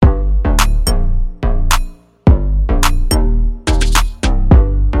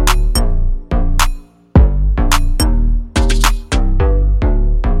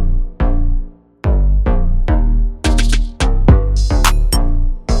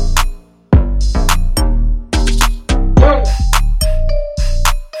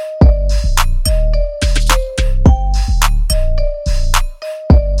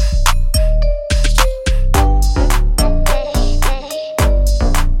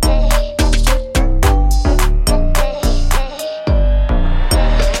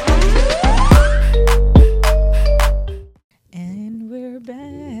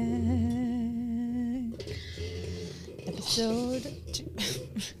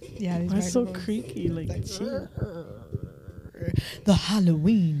Yeah, that's so creaky. Like the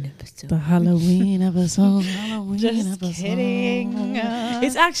Halloween episode. The Halloween episode. Halloween Just episode. kidding.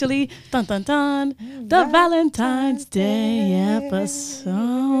 It's actually dun dun dun the Valentine's Day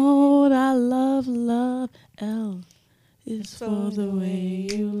episode. I love L is for the way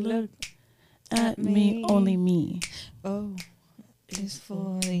you look at me. Only me. Oh, is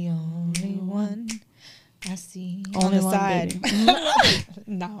for the only one I see Only on the one, side. baby.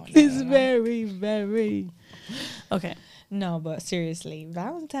 No, It's very okay. No, but seriously,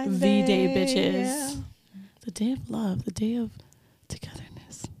 Valentine's V Day, Day, bitches. yeah. The day of love, the day of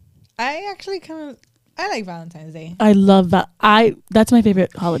togetherness. I actually I like Valentine's Day. I love that. That's my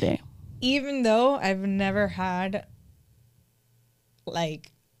favorite holiday. Even though I've never had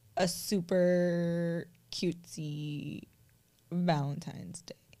like a super cutesy Valentine's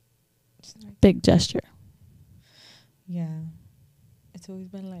Day. Just like, Big gesture. yeah. It's always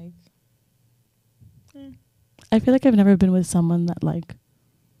been like I feel like I've never been with someone that like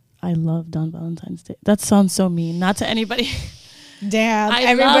I loved on Valentine's Day. That sounds so mean. Not to anybody. damn.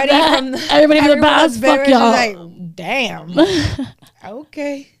 Everybody from the everyone past. that's Fuck been y'all. like, damn.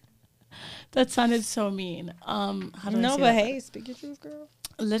 Okay. That sounded so mean. How do I No, say but that? hey, speak your truth, girl.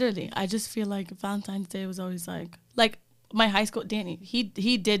 Literally, I just feel like Valentine's Day was always like my high school Danny. He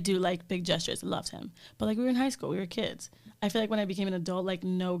did do like big gestures. I loved him, but like we were in high school, we were kids. I feel like when I became an adult, like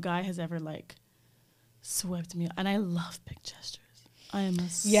no guy has ever like swept me, and I love big gestures. I am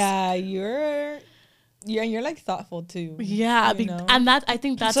Yeah, you're like thoughtful too. Yeah, you know? and I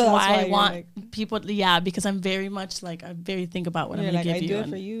think that's So why I you're want like, people. Yeah, because I'm very much like I very think about what I'm you're gonna like, give I you. do it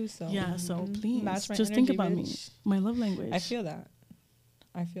for you, so Yeah, so please match my just think energy, about me. bitch. My love language. I feel that.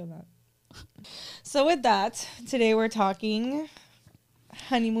 So with that, today we're talking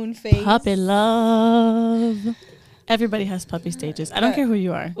honeymoon phase. Puppy love. Everybody has puppy stages. I don't care who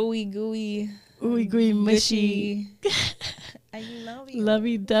you are. Ooey gooey. Ooey gooey mushy. Gushy. I love you.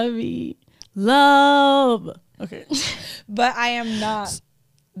 Lovey dovey. Love. Okay. But I am not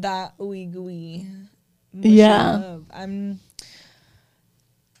that ooey gooey. Mushy Yeah. love.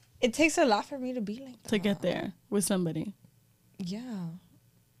 It takes a lot for me to be like that. To get there with somebody. Yeah.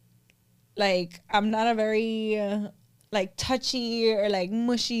 Like, I'm not a very, like, touchy or, like,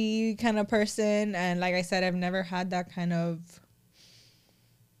 mushy kind of person. And like I said, I've never had that kind of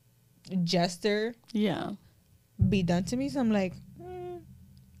gesture Yeah. be done to me. So I'm like,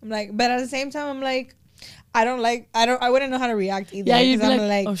 but at the same time, I'm like, I wouldn't know how to react either. Yeah, you'd be I'm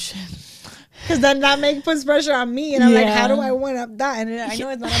like, oh shit. because then that puts pressure on me, and I'm like, how Yeah. do I one up that? And I know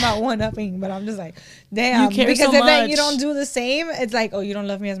it's not about one upping, but I'm just like, damn, You care because so if then you much. don't do the same, it's like, oh, you don't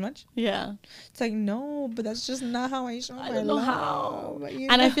love me as much. Yeah. It's like, no, but that's just not how I show I my don't know love. how. But you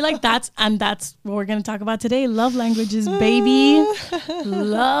And know. I feel like that's what we're gonna talk about today. Love languages, baby.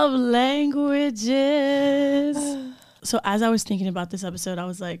 Love languages. So as I was thinking about this episode, I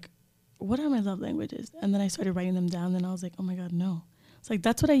was like, what are my love languages? And then I started writing them down, and I was like, oh my God, no. It's like,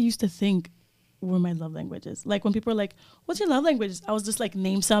 that's what I used to think were my love languages. Like when people are like, what's your love languages? I was just like,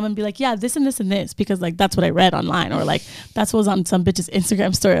 name some and be like, yeah, this and this and this, because like that's what I read online, or like that's what was on some bitch's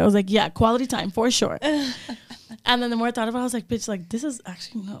Instagram story. I was like, yeah, quality time for sure. And then the more I thought about it, I was like, bitch, like this is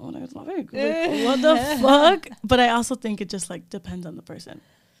actually not what I was loving. Like, what the fuck? But I also think it just like depends on the person,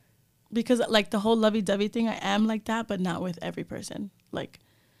 because like the whole lovey-dovey thing, I am like that, but not with every person. Like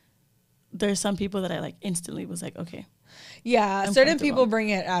there's some people that I like instantly was like, okay. Yeah, I'm certain comfortable. people bring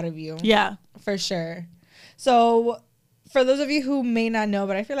it out of you. Yeah. For sure. So, for those of you who may not know,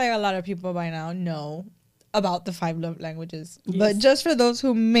 but I feel like a lot of people by now know about the 5 love languages. Yes. But just for those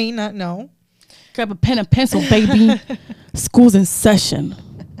who may not know, Grab a pen and pencil, baby. School's in session.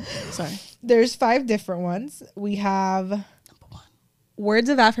 Sorry. there's 5 different ones. We have Number 1. words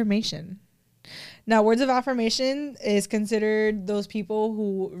of affirmation. Now, words of affirmation is considered those people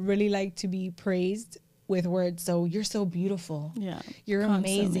who really like to be praised with words. So, you're so beautiful. Yeah. You're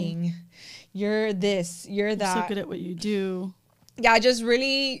Constantly. amazing. You're this. You're that. You're so good at what you do. Yeah, just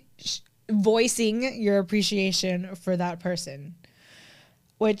really voicing your appreciation for that person,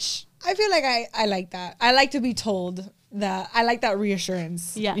 which I feel like I like that. I like to be told that. I like that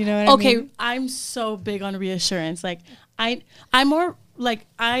reassurance. Yeah. You know what I mean? Okay, I'm so big on reassurance. Like I'm more like,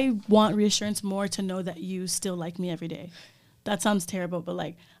 I want reassurance more to know that you still like me every day. That sounds terrible, but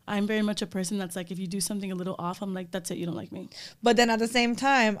like I'm very much a person that's like, if you do something a little off, I'm like, that's it, you don't like me. But then at the same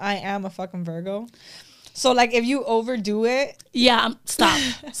time, I am a fucking Virgo. So like if you overdo it, Yeah,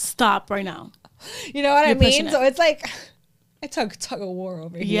 stop right now. you know what You're I mean? pushing it. So it's like I tug of war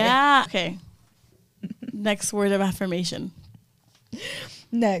over here. Yeah. Okay. Next word of affirmation.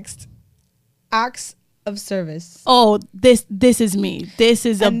 Next, acts of service. Oh, this is me. This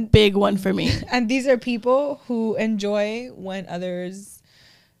is a big one for me. And these are people who enjoy when others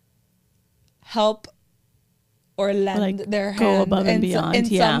help or lend their go hand above and beyond in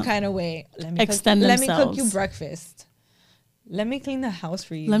some kind of way. Let me extend let themselves. me cook you breakfast. Let me clean the house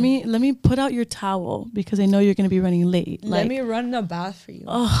for you. Let me put out your towel because I know you're going to be running late. Let me run the bath for you.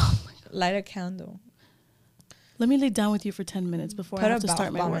 Oh, my God. Light a candle. Let me lay down with you for 10 minutes before I have to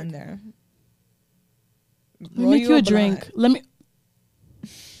start my work. In there. Let me make you a drink. Let me.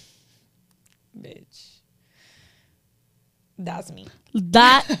 Bitch. That's me.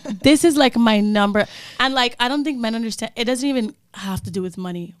 This is like my number. And like, I don't think men understand. It doesn't even have to do with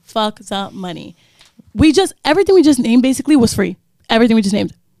money. Fuck the money. Everything we just named basically was free. Everything we just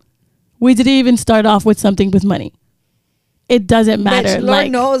named. We didn't even start off with something with money. It doesn't matter. Bitch,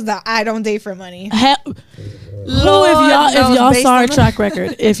 Lord knows that I don't date for money. If y'all saw our track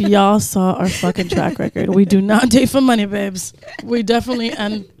record, if y'all saw our fucking track record, we do not date for money, babes. We definitely,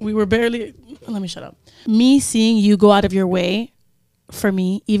 and we were barely, let me shut up. Me seeing you go out of your way for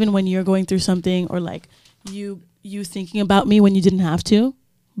me, even when you're going through something, or like you thinking about me when you didn't have to,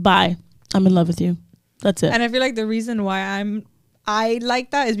 bye. I'm in love with you. That's it. And I feel like the reason why I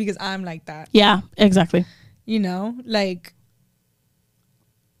like that is because I'm like that. Yeah, exactly. You know, like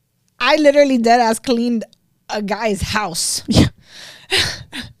I literally deadass cleaned a guy's house. Yeah.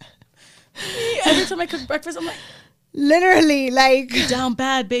 Every time I cook breakfast, I'm like, literally, like, you down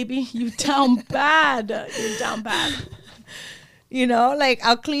bad, baby. You down bad. You down bad. You know, like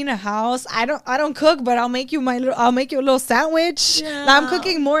I'll clean a house. I don't cook, but I'll make you a little sandwich. Yeah. Now I'm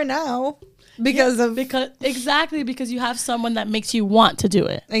cooking more now because you have someone that makes you want to do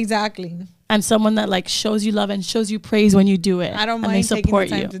it. Exactly. And someone that like shows you love and shows you praise when you do it. I don't mind taking the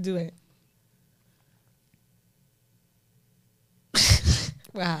time to do it.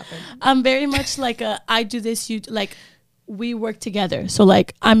 What happened? I'm very much like I do this, you like we work together. So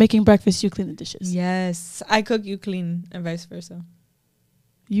like I'm making breakfast, you clean the dishes. Yes. I cook, you clean, and vice versa.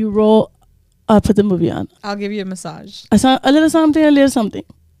 You roll, I'll put the movie on. I'll give you a massage. A little something.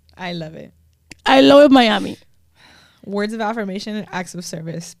 I love it. I love it, Miami. Words of affirmation and acts of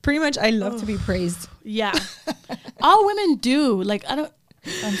service. Pretty much I love to be praised. Yeah. All women do. Like I'm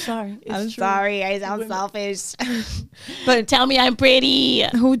sorry. I'm sorry. I sound selfish. But tell me I'm pretty.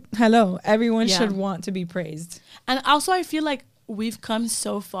 Hello. Everyone should want to be praised. And also I feel like we've come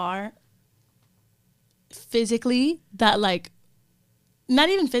so far physically that like, not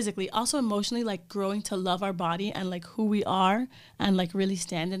even physically, also emotionally, like growing to love our body and like who we are and like really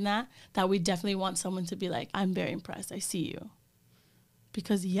stand in that we definitely want someone to be like, I'm very impressed. I see you.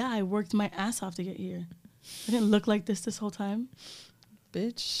 Because I worked my ass off to get here. I didn't look like this whole time.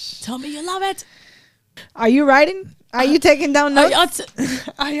 Bitch. Tell me you love it. Are you writing? Are you taking down notes?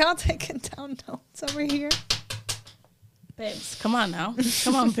 Are y'all taking down notes over here? Babes, come on now.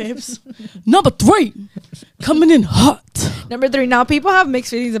 Come on, babes. Number 3, coming in hot. Number 3. Now, people have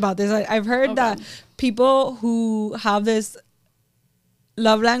mixed feelings about this. I've heard that people who have this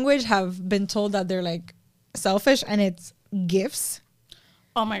love language have been told that they're like selfish and it's gifts.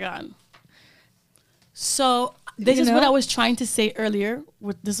 Oh my God. So this is what I was trying to say earlier.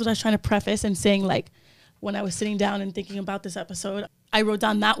 This is what I was trying to preface and saying, like, when I was sitting down and thinking about this episode, I wrote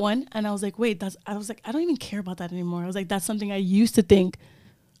down that one and I was like, wait, I don't even care about that anymore. I was like, that's something I used to think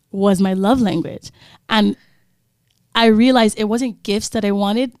was my love language. And I realized it wasn't gifts that I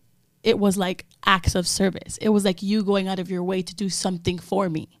wanted. It was like acts of service. It was like you going out of your way to do something for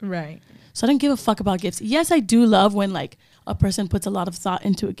me. Right. So I don't give a fuck about gifts. Yes, I do love when like a person puts a lot of thought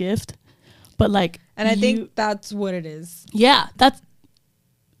into a gift. But like, and I think that's what it is. Yeah,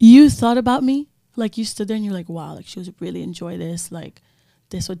 you thought about me. Like you stood there and you're like, wow, like she would really enjoy this. Like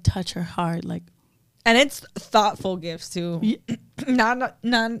this would touch her heart. Like, and it's thoughtful gifts too, not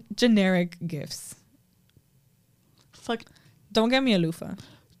generic gifts. Fuck, don't get me a loofah.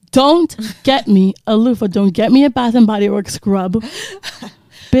 Don't get me a loofah. Don't get me a Bath and Body Works scrub,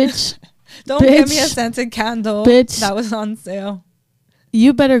 bitch. Don't get me a scented candle, bitch. That was on sale.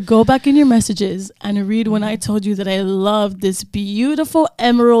 You better go back in your messages and read when I told you that I love this beautiful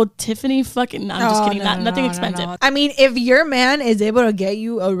emerald Tiffany fucking... No, I'm just kidding. Nothing expensive. No. I mean, if your man is able to get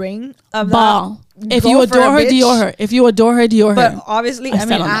you a ring of ball. If you adore her, Dior her. If you adore her, Dior her. But obviously, I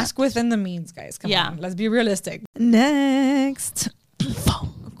mean, ask within the means, guys. Come on. Let's be realistic. Next.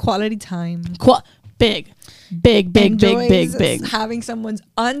 Quality time. Big. Having someone's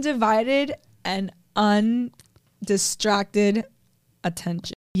undivided and undistracted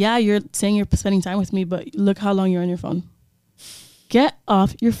attention. Yeah, you're saying you're spending time with me, but look how long you're on your phone. Get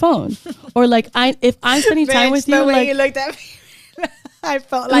off your phone. Or like, if I'm spending time with you, the way like, you looked at me. I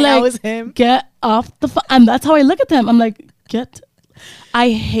felt like I was him. Get off the phone. And that's how I look at them. I'm like, I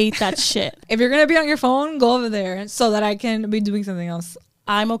hate that shit. If you're going to be on your phone, go over there so that I can be doing something else.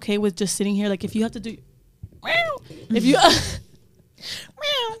 I'm okay with just sitting here. Like, if you have to do... If you...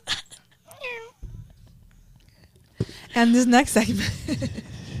 And this next segment...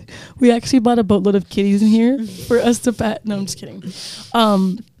 We actually bought a boatload of kitties in here for us to pet. No, I'm just kidding.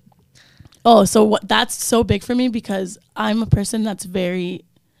 That's so big for me because I'm a person that's very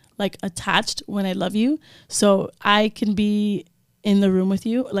like attached when I love you. So I can be in the room with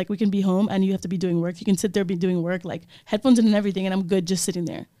you, like we can be home and you have to be doing work. You can sit there, be doing work, like headphones in and everything, and I'm good just sitting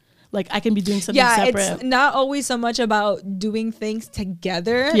there. Like I can be doing something separate. It's not always so much about doing things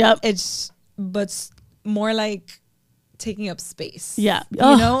together. Yep. But more like taking up space. Yeah.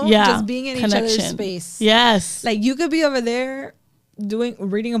 Just being in each other's space. Yes. Like you could be over there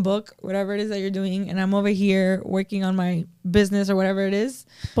reading a book, whatever it is that you're doing, and I'm over here working on my business or whatever it is.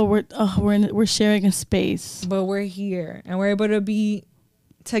 But we're sharing a space. But we're here and we're able to be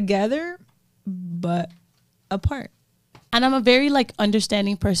together but apart. And I'm a very like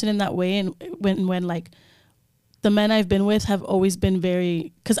understanding person in that way, and when like the men I've been with have always been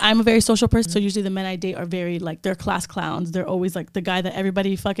very, because I'm a very social person. So usually the men I date are very like, they're class clowns. They're always like the guy that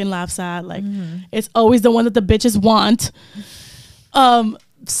everybody fucking laughs at. Like it's always the one that the bitches want.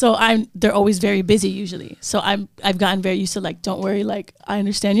 They're always very busy usually. So I've gotten very used to like, don't worry. Like I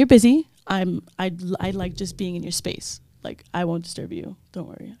understand you're busy. I like just being in your space. Like I won't disturb you. Don't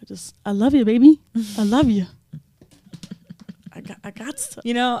worry. I love you, baby. I love you. I got stuff.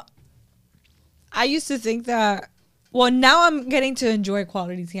 I used to think that, well, now I'm getting to enjoy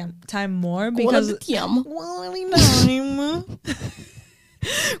quality time more because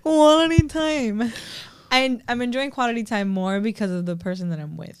quality time. And I'm enjoying quality time more because of the person that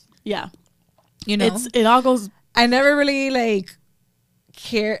I'm with. Yeah. It all goes. I never really like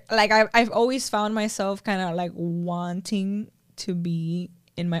care. Like I've always found myself kind of like wanting to be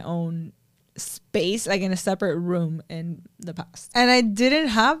in my own space, like in a separate room in the past. And I didn't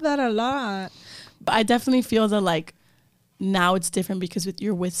have that a lot. But I definitely feel that like now it's different because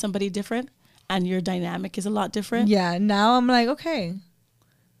you're with somebody different and your dynamic is a lot different. Yeah. Now I'm like, okay,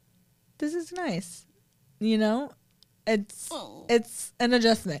 this is nice. It's an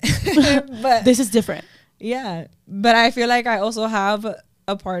adjustment. But this is different. Yeah. But I feel like I also have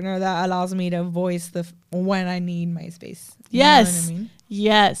a partner that allows me to voice when I need my space. Yes. You know what I mean?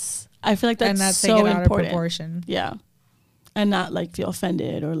 Yes. I feel like that's not so take it out important. of proportion. Yeah. And not like feel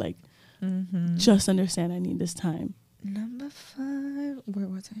offended or like just understand I need this time. Number 5. Where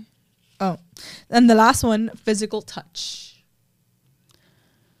was I? Oh. And the last one, physical touch.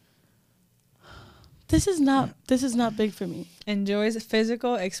 This is not big for me. Enjoys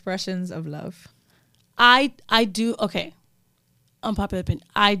physical expressions of love. I do, okay. Unpopular opinion.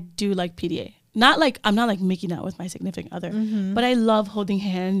 I do like PDA. I'm not like making out with my significant other, but I love holding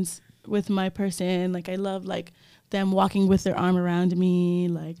hands with my person. Like I love like them walking with their arm around me.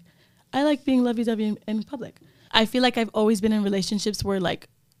 Like I like being lovey-dovey in public. I feel like I've always been in relationships where like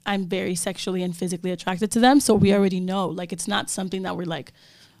I'm very sexually and physically attracted to them. So we already know, like it's not something that we're like,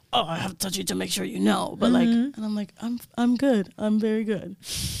 oh, I have to touch you to make sure you know. But like, and I'm like, I'm good. I'm very good.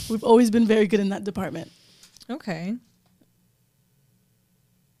 We've always been very good in that department. Okay.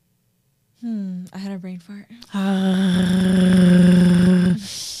 I had a brain fart.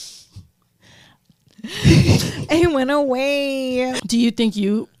 It went away. Do you think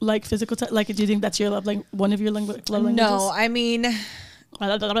you like physical touch? Like, do you think that's your love, like one of your love languages? No, I mean,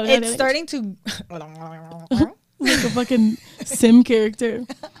 it's starting to like a fucking sim character.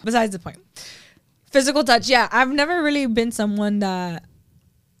 Besides the point, physical touch. Yeah, I've never really been someone that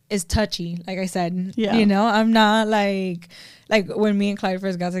is touchy. Like I said, I'm not like when me and Clyde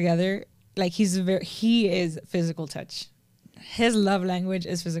first got together. Like he is physical touch. His love language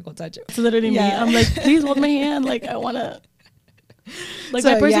is physical touch. It's literally me. I'm like, please hold my hand. Like I want to. Like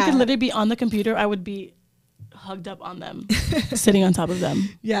my person could literally be on the computer. I would be hugged up on them, sitting on top of them.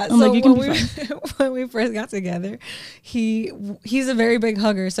 Yeah. I'm like, you can be fine. When we first got together, he's a very big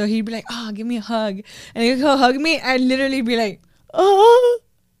hugger. So he'd be like, oh, give me a hug. And he'd go hug me. I'd literally be like, oh,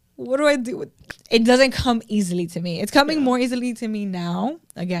 what do I do? It doesn't come easily to me. It's coming more easily to me now,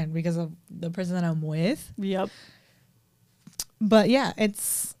 again, because of the person that I'm with. Yep. But yeah,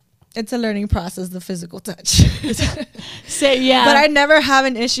 it's a learning process, the physical touch. But I never have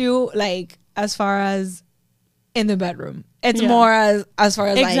an issue like as far as in the bedroom. It's more as far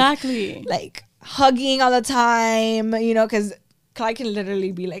as exactly like hugging all the time, because Clyde can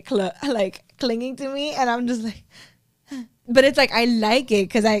literally be like clinging to me, and I'm just like, But it's like I like it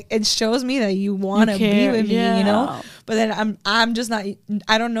because it shows me that you want to be with me, you know. But then I'm just not.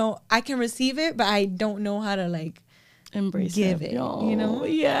 I don't know. I can receive it, but I don't know how to like embrace give it. You know.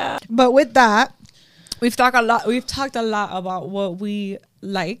 Yeah. But with that, we've talked a lot about what we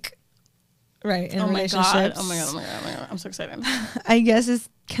like, right? In relationships. Oh my god! I'm so excited. I guess it's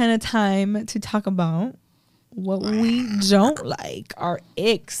kind of time to talk about what we don't like. Our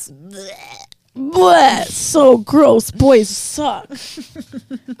icks. Bleh, so gross. Boys suck.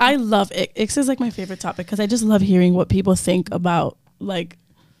 I love icks. Icks is like my favorite topic because I just love hearing what people think about like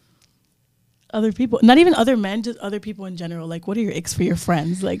other people. Not even other men, just other people in general. Like, what are your icks for your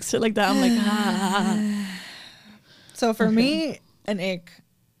friends? Like shit like that. I'm like, So for me, an ick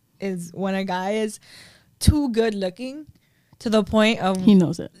is when a guy is too good looking to the point of he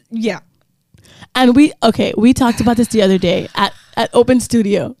knows it. Yeah. And we talked about this the other day at Open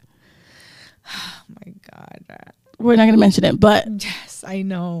Studio. Oh my god. We're not going to mention it, but yes, I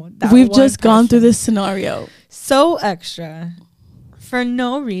know. We've just gone through this scenario. So extra for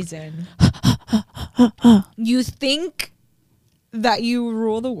no reason. You think that you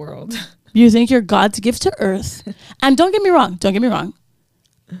rule the world. You think you're God's gift to earth. And don't get me wrong.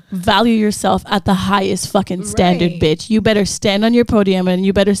 Value yourself at the highest fucking standard, bitch. You better stand on your podium and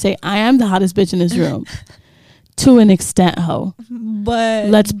you better say, I am the hottest bitch in this room. To an extent, ho. But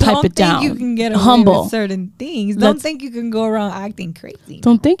let's pipe it down. You can get away humble with certain things. Don't think you can go around acting crazy.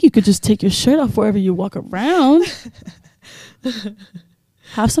 Don't think you could just take your shirt off wherever you walk around.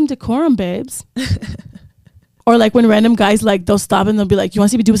 Have some decorum, babes. Or like when random guys like they'll stop and they'll be like, "You want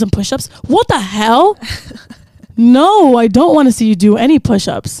to see me do some push-ups?" What the hell? No, I don't want to see you do any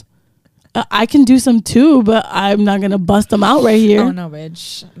push-ups. I can do some too, but I'm not gonna bust them out right here. Oh no,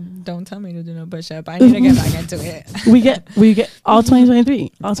 bitch! Don't tell me to do no push-up. I need to get back into it. we get all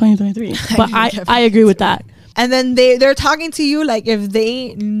 2023. But I agree with that. And then they're talking to you like if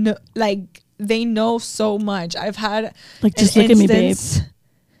they know, like they know so much. I've had like just look at me, babe.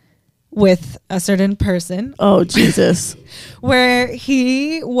 With a certain person. Oh Jesus! Where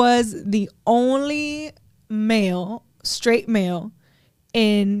he was the only straight male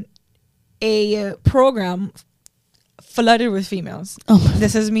in a program flooded with females. Oh,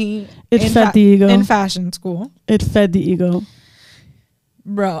 this is me. It fed the ego in fashion school. It fed the ego,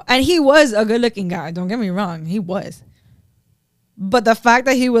 bro. And he was a good-looking guy. Don't get me wrong, he was. But the fact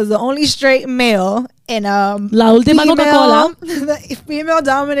that he was the only straight male in La Última Coca-Cola, the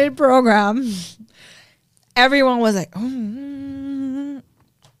female-dominated program, everyone was like, "Oh,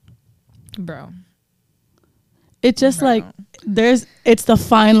 bro." It's just like it's the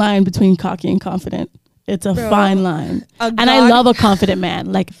fine line between cocky and confident. It's a fine line. And I love a confident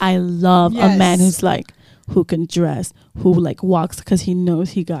man. Like I love a man who's like, who can dress, who like walks because he knows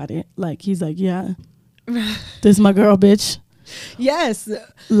he got it. Like he's like, yeah, this is my girl, bitch. Yes.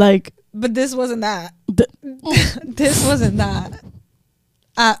 Like, but this wasn't that. This wasn't that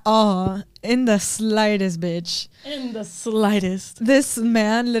at all. In the slightest, bitch. In the slightest. This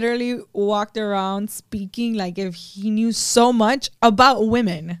man literally walked around speaking like if he knew so much about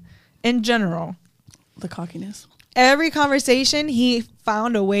women in general. The cockiness. Every conversation, he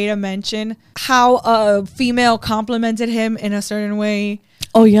found a way to mention how a female complimented him in a certain way.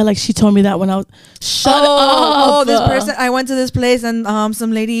 Oh yeah, like she told me that when I was shut up. Oh, this person, I went to this place and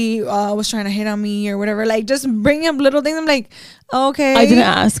some lady was trying to hit on me or whatever. Like just bring up little things. I'm like, okay. I didn't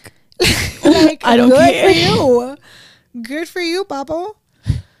ask. Like, I don't care. Good for you. Good for you, Papo.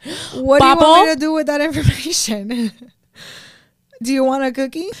 What do you want me to do with that information? Do you want a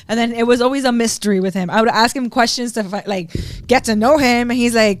cookie? And then it was always a mystery with him. I would ask him questions to like get to know him, and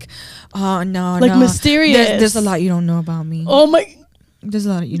he's like, "Oh no, like mysterious. There's a lot you don't know about me. Oh my, there's a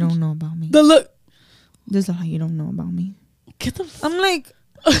lot you don't know about me. There's a lot you don't know about me. Get the. I'm like,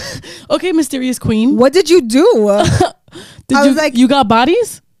 okay, mysterious queen. What did you do? I was like, you got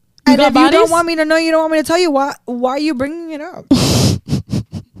bodies. You don't want me to know, you don't want me to tell you. Why are you bringing it up?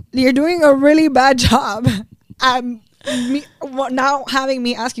 You're doing a really bad job. Now having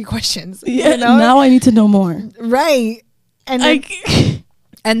me ask you questions. Yeah, you know? Now I need to know more. Right. And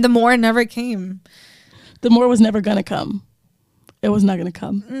and the more never came. The more was never gonna come. It was not gonna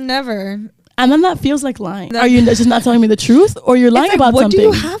come. Never. And then that feels like lying. Are you just not telling me the truth, or you're lying about something?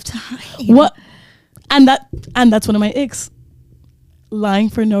 What do you have to hide? What? And that's one of my icks. Lying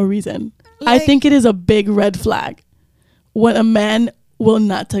for no reason. Like, I think it is a big red flag when a man will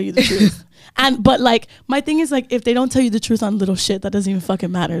not tell you the truth. But like my thing is like if they don't tell you the truth on little shit, that doesn't even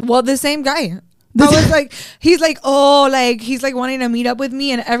fucking matter. Well, the same guy. I was like, he's like wanting to meet up with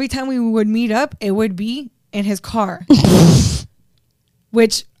me, and every time we would meet up, it would be in his car.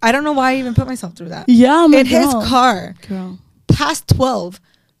 which I don't know why I even put myself through that. Yeah, in his car, past 12,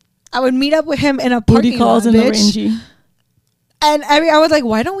 I would meet up with him in a parking lot, in bitch. the Rangy. And I was like,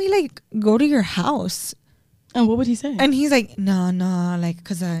 why don't we like go to your house? And what would he say? And he's like, no, like,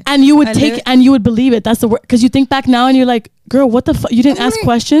 cause and you would and you would believe it. That's the word. Cause you think back now and you're like, girl, what the fuck? You didn't ask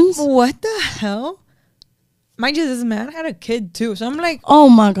questions. What the hell? Mind you, this man had a kid too. So I'm like, oh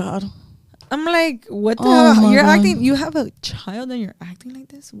my God. I'm like, what the hell? You're acting, you have a child and you're acting like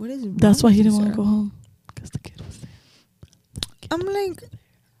this? What is it? That's why he didn't want to go home. Cause the kid was there. I'm like,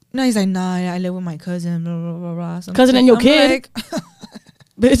 no, he's like, nah, I live with my cousin, blah, blah, blah, blah. So cousin and your kid. Like,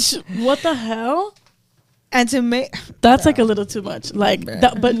 bitch, what the hell? And to make that's like a little too much. Like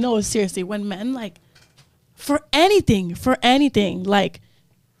that, but no, seriously, when men like for anything, like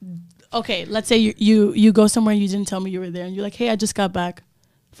okay, let's say you go somewhere and you didn't tell me you were there and you're like, hey, I just got back.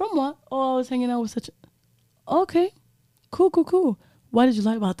 From what? Oh, I was hanging out with such okay. Cool. Why did you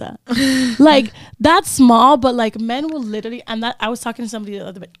lie about that? Like that's small, but like men will literally, and that I was talking to somebody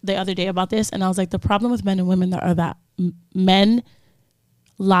the other day about this, and I was like, the problem with men and women are that men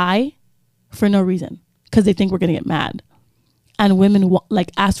lie for no reason. Because they think we're going to get mad. And women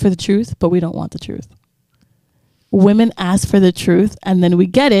like ask for the truth, but we don't want the truth. Women ask for the truth and then we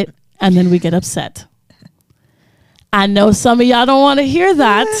get it and then we get upset. I know some of y'all don't want to hear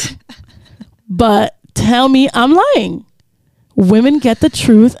that, but tell me I'm lying. Women get the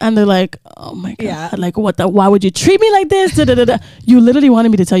truth and they're like, oh my God, yeah. like why would you treat me like this? You literally wanted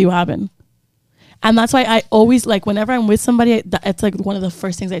me to tell you what happened. And that's why I always like, whenever I'm with somebody, it's like one of the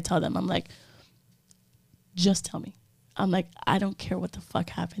first things I tell them. I'm like, just tell me. I'm like, I don't care what the fuck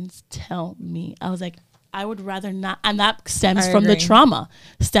happens. Tell me. I was like, I would rather not. And that stems from the trauma.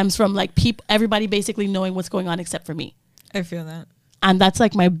 Stems from like everybody basically knowing what's going on except for me. I feel that. And that's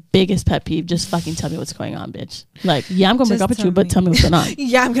like my biggest pet peeve. Just fucking tell me what's going on, bitch. Like, yeah, I'm going to break up with you, but tell me what's going on.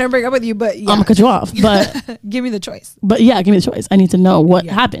 Yeah, I'm going to break up with you, but yeah. I'm going to cut you off. But give me the choice. But yeah, give me the choice. I need to know what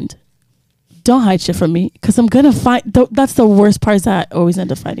happened. Don't hide shit from me because I'm going to fight. That's the worst part is that I always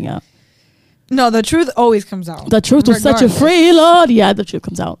end up finding out. No, the truth always comes out. The truth was such a free Lord. Yeah, the truth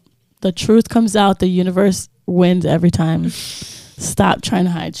comes out. The truth comes out. The universe wins every time. Stop trying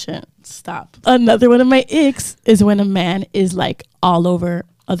to hide shit. Stop. Another one of my icks is when a man is like all over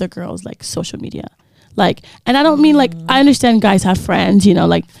other girls, like social media. Like, and I don't mean like, I understand guys have friends, you know,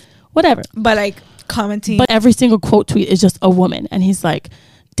 like whatever. But like commenting. But every single quote tweet is just a woman. And he's like,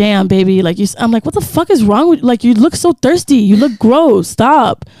 damn, baby, like I'm like, what the fuck is wrong with you? Like, you look so thirsty. You look gross.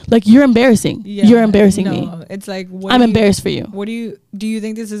 Stop. Like, you're embarrassing. Yeah, you're embarrassing me. It's like, I'm embarrassed for you. What do you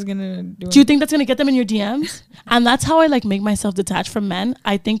think this is gonna do? Do you think that's gonna get them in your DMs? And that's how I like make myself detached from men.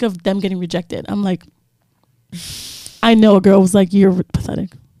 I think of them getting rejected. I'm like, I know a girl was like, you're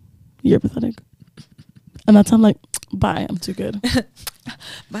pathetic. You're pathetic. And that's how I'm like, bye, I'm too good.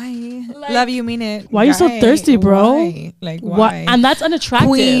 Bye. Like, love you, mean it. Why are you so thirsty, bro? Why? Like, why? And that's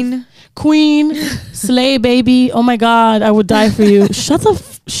unattractive. Queen, slay, baby. Oh my God, I would die for you.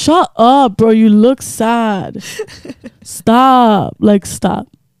 Shut up, bro. You look sad. Stop. Like, stop.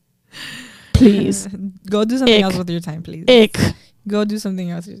 Please. Go do something else with your time, please. Ick. Go do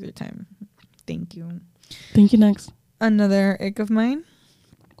something else with your time. Thank you. Thank you. Next. Another ick of mine.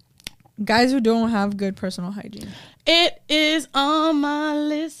 Guys who don't have good personal hygiene. It is on my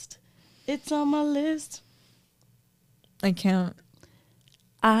list. It's on my list. I can't.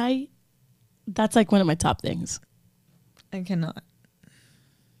 That's like one of my top things. I cannot.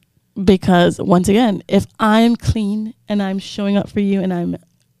 Because once again, if I'm clean and I'm showing up for you and I'm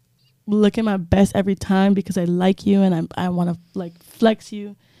looking my best every time because I like you and I want to like flex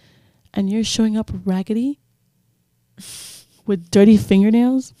you, and you're showing up raggedy with dirty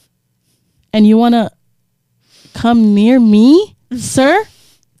fingernails and you want to come near me, sir?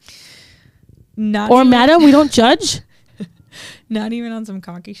 Not or even, madam, we don't judge. Not even on some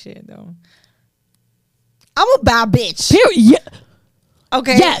cocky shit though. I'm a bad bitch. Period. Yeah.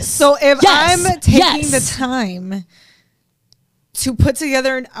 Okay. Yes. So if yes. I'm taking the time to put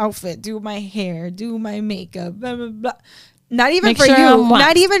together an outfit, do my hair, do my makeup, blah blah blah. Not even for you.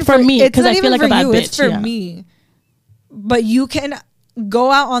 Not even for me. Because I feel like a bad bitch. It's for me. But you can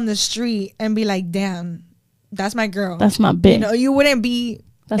go out on the street and be like, damn, that's my girl. That's my bitch. You know, you wouldn't be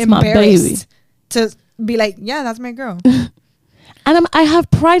that's embarrassed to be like, yeah, that's my girl. And I have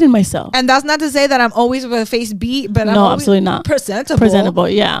pride in myself. And that's not to say that I'm always with a face beat, but no, absolutely not. Presentable,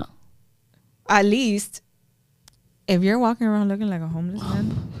 yeah. At least, if you're walking around looking like a homeless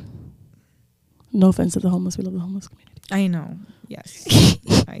man. No offense to the homeless. We love the homeless community. I know. Yes.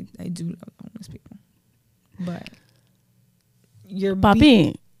 I do love homeless people. But you're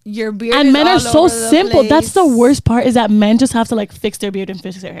Papi, Your beard And is men are all so over the simple. That's the place. worst part, is that men just have to like fix their beard and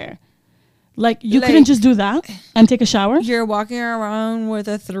fix their hair. Like you Like, couldn't just do that and take a shower? You're walking around with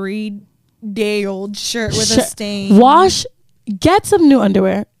a 3-day-old shirt with a stain. Wash, get some new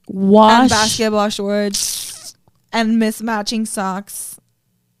underwear. Wash. And basketball shorts. And mismatching socks.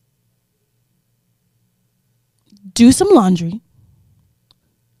 Do some laundry.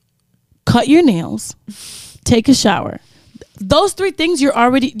 Cut your nails. Take a shower. Those 3 things, you're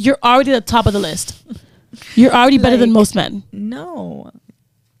already the top of the list. You're already better than most men. No.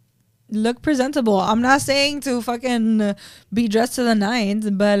 Look presentable. I'm not saying to fucking be dressed to the nines,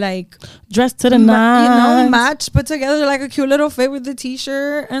 but like dressed to the nines. You know, match, put together like a cute little fit with the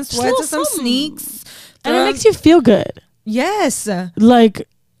t-shirt and sweats and some sneaks. And it makes you feel good. Yes. Like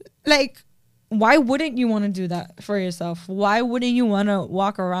why wouldn't you want to do that for yourself? Why wouldn't you want to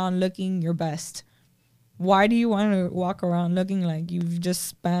walk around looking your best? Why do you want to walk around looking like you've just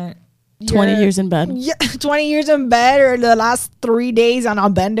spent 20 years in bed? Yeah, 20 years in bed, or the last 3 days on a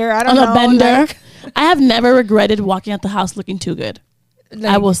bender. I don't know. On a bender. Like, I have never regretted walking out the house looking too good.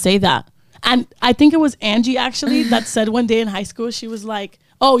 Like, I will say that. And I think it was Angie actually that said one day in high school, she was like,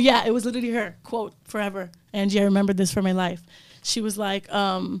 oh yeah, it was literally her quote forever. Angie, I remember this for my life. She was like,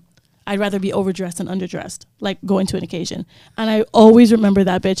 I'd rather be overdressed than underdressed, like going to an occasion. And I always remember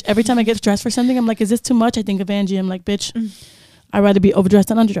that, bitch. Every time I get dressed for something, I'm like, is this too much? I think of Angie. I'm like, bitch, I'd rather be overdressed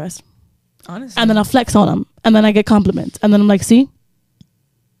than underdressed. Honestly. And then I'll flex on them. And then I get compliments. And then I'm like, see?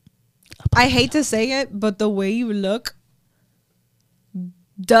 I hate to say it, but the way you look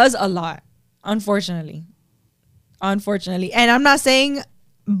does a lot, unfortunately. And I'm not saying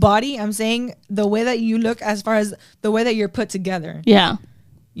body. I'm saying the way that you look, as far as the way that you're put together. Yeah.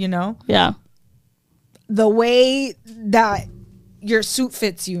 You know? Yeah. The way that your suit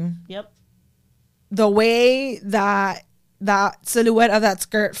fits you. Yep. The way that silhouette of that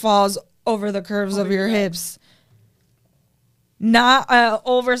skirt falls over the curves of your hips. Not an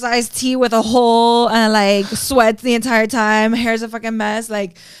oversized tee with a hole and like sweats the entire time. Hair's a fucking mess.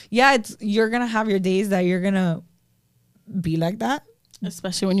 Like, yeah, you're going to have your days that you're going to be like that.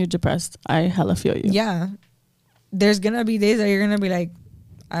 Especially when you're depressed. I hella feel you. Yeah. There's going to be days that you're going to be like,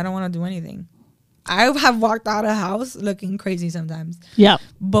 I don't want to do anything. I have walked out of house looking crazy sometimes. Yeah.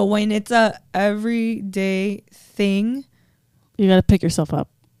 But when it's a everyday thing, you got to pick yourself up.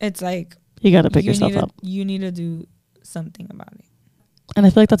 It's like, you got to pick yourself up. You need to do something about it. And I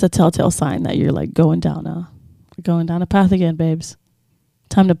feel like that's a telltale sign that you're like going down a path again, babes.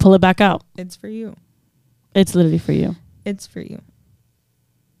 Time to pull it back out. It's for you. It's literally for you. It's for you.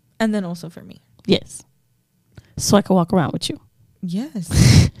 And then also for me. Yes. So I can walk around with you.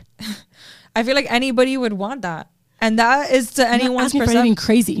 Yes. I feel like anybody would want that. And that is to anyone's perception. Anything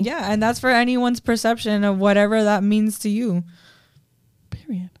crazy. Yeah, and that's for anyone's perception of whatever that means to you.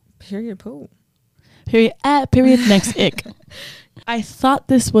 Period. Poo. Period. Period. Next ick. I thought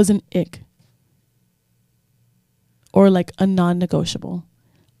this was an ick. Or like a non-negotiable.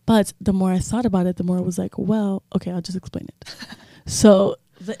 But the more I thought about it, the more I was like, well, okay, I'll just explain it. So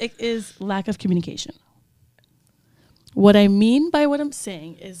the ick is lack of communication. What I mean by what I'm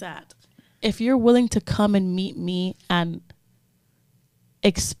saying is that if you're willing to come and meet me and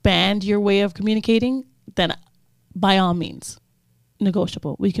expand your way of communicating, then by all means,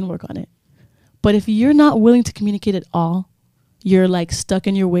 negotiable. We can work on it. But if you're not willing to communicate at all, you're like stuck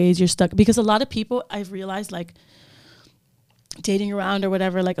in your ways. You're stuck. Because a lot of people, I've realized, like dating around or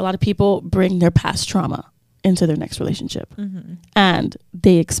whatever, like a lot of people bring their past trauma into their next relationship. Mm-hmm. And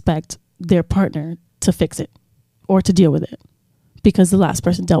they expect their partner to fix it or to deal with it because the last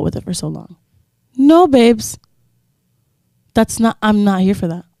person dealt with it for so long. No, babes. I'm not here for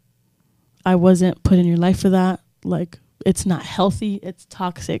that. I wasn't put in your life for that. Like, it's not healthy. It's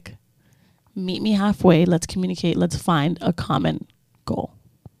toxic. Meet me halfway. Let's communicate. Let's find a common goal.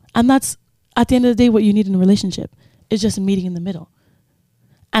 And that's, at the end of the day, what you need in a relationship is just a meeting in the middle.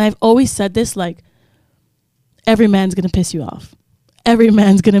 And I've always said this, like, every man's going to piss you off. Every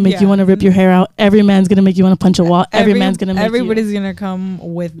man's going to make you want to rip your hair out. Every man's going to make you want to punch a wall. Everybody's going to come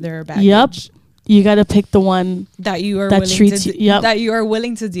with their baggage. Yep. You got to pick the one that you are that treats you. Yep. That you are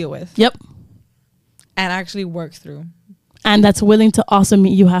willing to deal with. Yep. And actually work through. And that's willing to also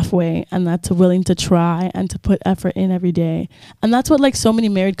meet you halfway, and that's willing to try and to put effort in every day. And that's what like so many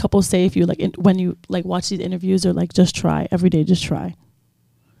married couples say. If you like when you like watch these interviews, or like just try every day, just try.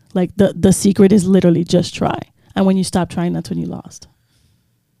 Like the secret is literally just try. And when you stop trying, that's when you lost.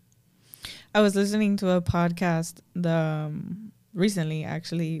 I was listening to a podcast recently,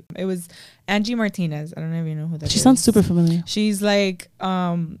 actually. It was Angie Martinez. I don't know if you know who that is. She sounds super familiar. She's like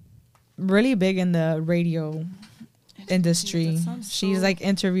really big in the radio industry. She's like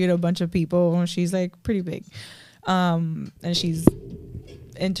interviewed a bunch of people. She's like pretty big. And she's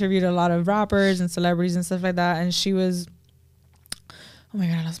interviewed a lot of rappers and celebrities and stuff like that. And she was, oh my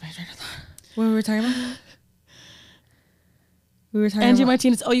God, I lost my train of thought. What were we talking about? Angie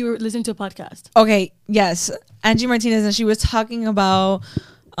Martinez. Oh, you were listening to a podcast. Okay, yes. Angie Martinez, and she was talking about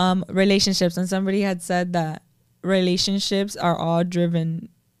relationships, and somebody had said that relationships are all driven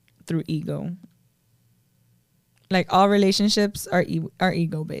through ego. Like all relationships are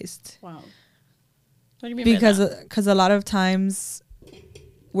ego based. Wow. What do you mean because by that? Because a lot of times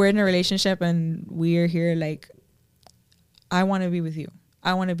we're in a relationship and we're here like, I want to be with you.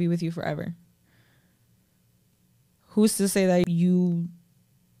 I want to be with you forever. Who's to say that you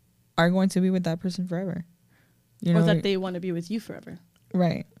are going to be with that person forever? You know, or that they want to be with you forever.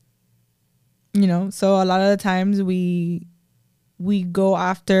 Right. You know, so a lot of the times we go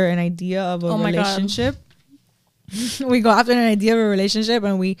after an idea of a relationship. We go after an idea of a relationship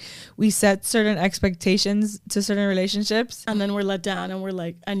and we set certain expectations to certain relationships. And then we're let down and we're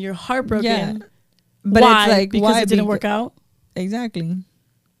like, and you're heartbroken. Yeah. But why? It's like, because it didn't work out? Exactly.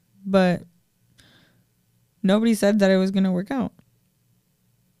 But nobody said that it was going to work out.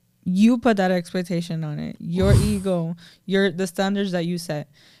 You put that expectation on it. Your ego, the standards that you set.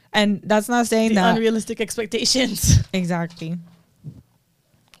 And that's not saying that unrealistic expectations. Exactly.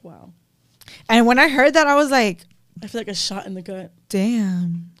 Wow. And when I heard that, I was like, I feel like a shot in the gut.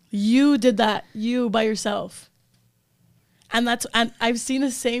 Damn. You did that. You by yourself. And I've seen the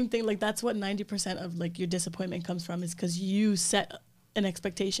same thing. Like that's what 90% of like your disappointment comes from, is because you set an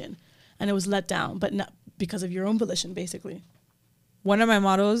expectation and it was let down, but not because of your own volition, basically. One of my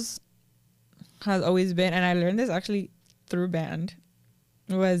mottos has always been, and I learned this actually through band,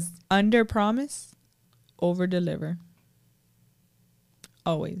 was under promise, over deliver.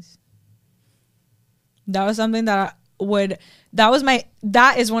 Always. That was something that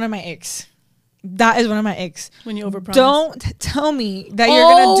that is one of my icks. That is one of my icks. When you overpromise. Don't tell me that you're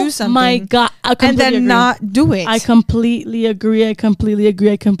going to do something. Oh my God. And then agree. Not do it. I completely agree.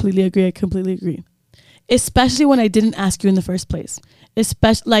 Especially when I didn't ask you in the first place.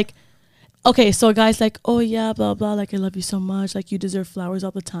 Especially like, okay, so a guy's like, oh yeah, blah, blah. Like, I love you so much. Like, you deserve flowers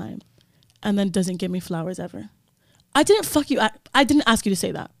all the time. And then doesn't give me flowers ever. I didn't fuck you. I didn't ask you to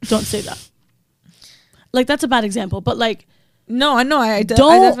say that. Don't say that. Like, that's a bad example. But like, no, I know. I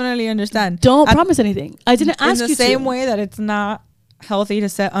definitely understand. Don't promise anything. I didn't ask you to. In the same way that it's not healthy to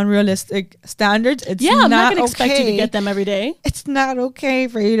set unrealistic standards. It's I'm not going to okay. expect you to get them every day. It's not okay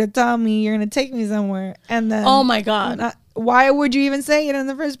for you to tell me you're going to take me somewhere. And then. Oh my God. Why would you even say it in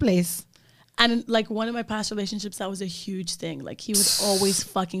the first place? And like one of my past relationships, that was a huge thing. Like he would always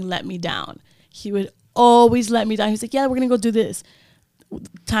fucking let me down. He would always let me down. He was like, yeah, we're going to go do this.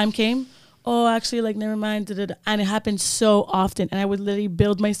 Time came. Oh, actually, like, never mind. And it happened so often. And I would literally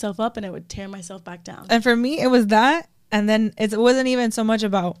build myself up and I would tear myself back down. And for me, it was that. And then it wasn't even so much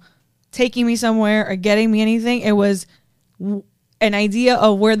about taking me somewhere or getting me anything. It was an idea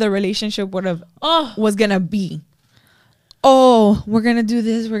of where the relationship was going to be. Oh, we're going to do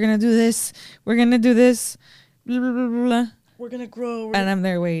this. We're going to do this. We're going to do this. Blah, blah, blah, blah. We're going to grow. And I'm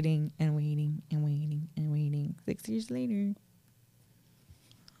there waiting and waiting and waiting and waiting. 6 years later.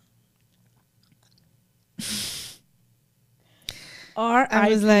 I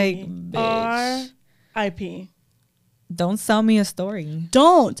was like, R.I.P. Don't sell me a story.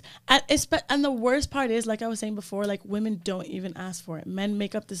 Don't. And the worst part is, like I was saying before, like women don't even ask for it. Men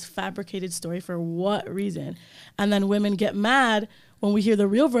make up this fabricated story for what reason? And then women get mad when we hear the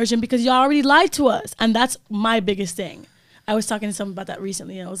real version because y'all already lied to us. And that's my biggest thing. I was talking to someone about that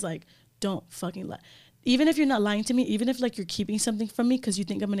recently and I was like, don't fucking lie. Even if you're not lying to me, even if like you're keeping something from me because you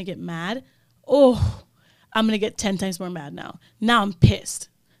think I'm going to get mad, I'm going to get 10 times more mad now. Now I'm pissed.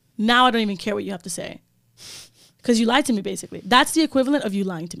 Now I don't even care what you have to say. Because you lied to me, basically. That's the equivalent of you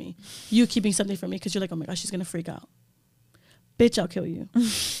lying to me. You keeping something from me because you're like, oh my gosh, she's going to freak out. Bitch, I'll kill you. Oh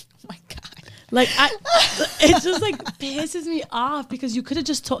my God. Like, it just like pisses me off because you could have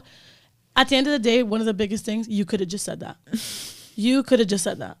just told. At the end of the day, one of the biggest things, you could have just said that. You could have just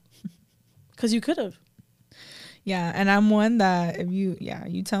said that. Because you could have. Yeah, and I'm one that if you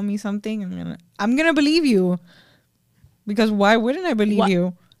tell me something, I'm gonna believe you. Because why wouldn't I believe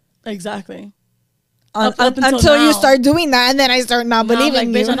you? Exactly. Until you start doing that, and then I start not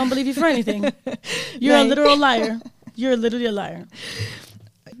believing you. Bitch, I don't believe you for anything. You're a literal liar. You're literally a liar.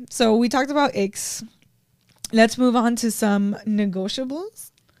 So we talked about icks. Let's move on to some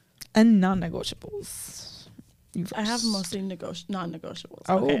negotiables and non-negotiables. I have mostly non-negotiables.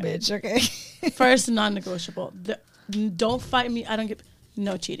 Oh, okay. Bitch, okay. First, non-negotiable. Don't fight me. I don't get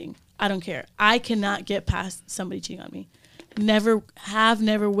no cheating. I don't care. I cannot get past somebody cheating on me. Never have,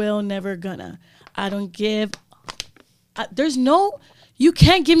 never will, never gonna. I don't give. You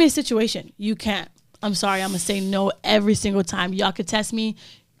can't give me a situation. You can't. I'm sorry. I'm going to say no every single time. Y'all could test me.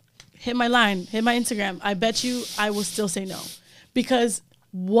 Hit my line. Hit my Instagram. I bet you I will still say no. Because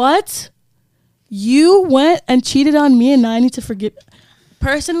what? You went and cheated on me and now I need to forgive.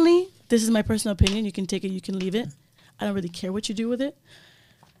 Personally, this is my personal opinion. You can take it. You can leave it. I don't really care what you do with it.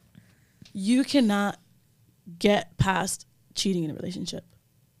 You cannot get past cheating in a relationship.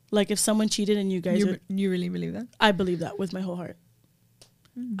 Like if someone cheated and you guys You really believe that? I believe that with my whole heart.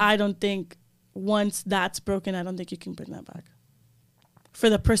 I don't think once that's broken, I don't think you can bring that back. For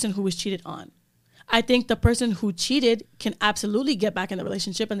the person who was cheated on. I think the person who cheated can absolutely get back in the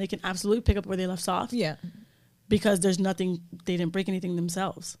relationship and they can absolutely pick up where they left off. Yeah. Because there's nothing, they didn't break anything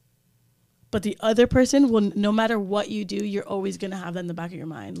themselves. But the other person will, no matter what you do, you're always going to have that in the back of your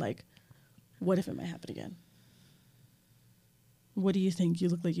mind. Like, what if it might happen again? What do you think? You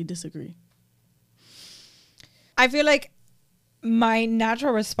look like you disagree. I feel like my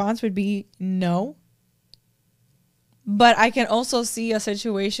natural response would be no. But I can also see a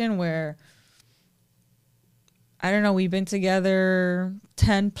situation where, I don't know, we've been together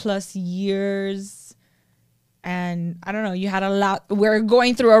 10 plus years. And I don't know, you had a lot, we're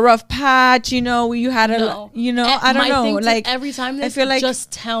going through a rough patch, you know, you had a, you know, I don't know. Like every time this, I feel like,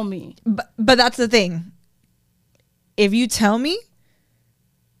 just tell me. But that's the thing. If you tell me,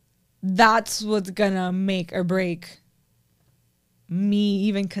 that's what's gonna make or break me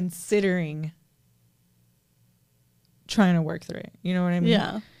even considering trying to work through it. You know what I mean?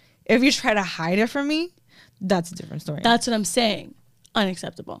 Yeah. If you try to hide it from me, that's a different story. That's what I'm saying.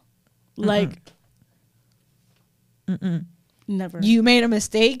 Unacceptable. Like, never. You made a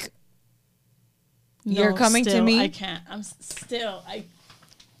mistake. No, you're coming still, to me. I can't.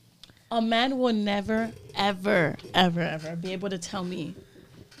 A man will never, ever, ever, ever be able to tell me.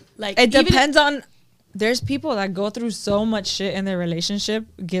 Like, it depends on. There's people that go through so much shit in their relationship,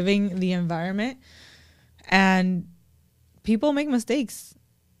 giving the environment, and people make mistakes.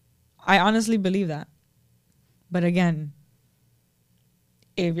 I honestly believe that. But again,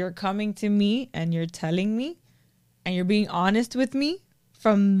 if you're coming to me and you're telling me and you're being honest with me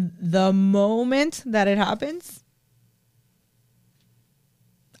from the moment that it happens,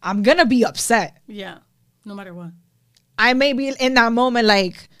 I'm going to be upset. Yeah, no matter what. I may be in that moment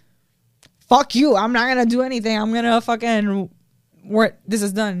like, fuck you. I'm not going to do anything. I'm going to fucking, this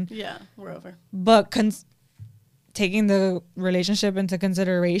is done. Yeah, we're over. But taking the relationship into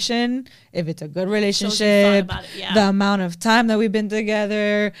consideration, if it's a good relationship, the amount of time that we've been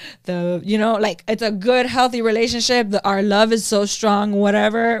together, like it's a good, healthy relationship, our love is so strong,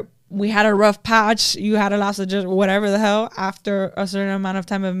 whatever. We had a rough patch, you had a loss of just whatever the hell, after a certain amount of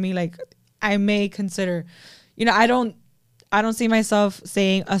time of me, like I may consider, I don't see myself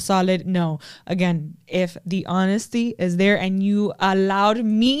saying a solid no. Again, if the honesty is there and you allowed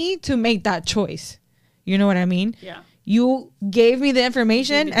me to make that choice. You know what I mean? Yeah. You gave me the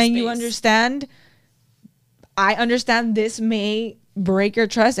information and you understand. I understand this may break your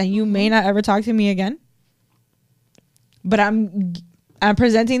trust and you may not ever talk to me again. But I'm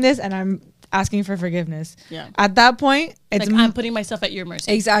presenting this and I'm asking for forgiveness. Yeah. At that point, it's like I'm putting myself at your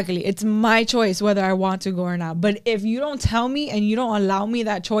mercy. Exactly. It's my choice whether I want to go or not. But if you don't tell me and you don't allow me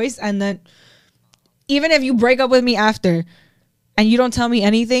that choice, and then even if you break up with me after, and you don't tell me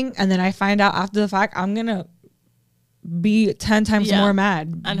anything, and then I find out after the fact, I'm going to be 10 times more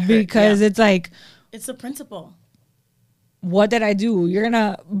mad. And hurt, because it's like... It's the principle. What did I do? You're going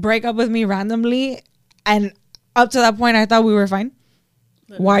to break up with me randomly, and up to that point, I thought we were fine.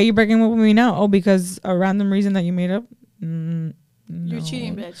 Literally. Why are you breaking up with me now? Oh, because a random reason that you made up? No. You're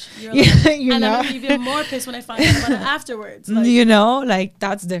cheating, bitch. You're like, and I'm even more pissed when I find out about it afterwards. Like,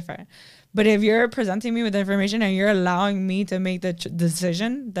 that's different. But if you're presenting me with information and you're allowing me to make the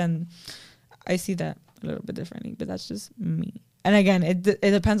decision, then I see that a little bit differently. But that's just me. And again, it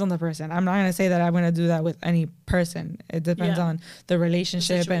depends on the person. I'm not going to say that I'm going to do that with any person. It depends on the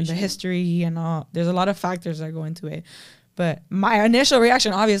relationship and the history and all. There's a lot of factors that go into it. But my initial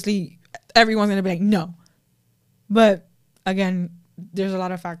reaction, obviously, everyone's going to be like, no. But again, there's a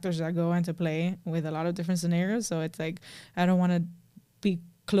lot of factors that go into play with a lot of different scenarios. So it's like, I don't want to be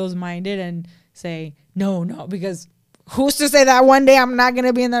close-minded and say no, because who's to say that one day I'm not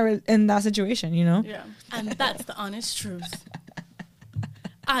gonna be in that situation, Yeah, and that's the honest truth.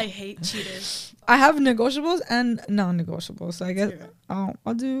 I hate cheaters. I have negotiables and non-negotiables. So I guess I'll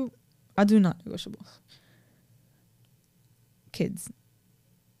do non-negotiables. Kids.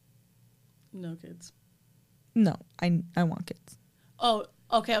 No kids. No, I want kids. Oh,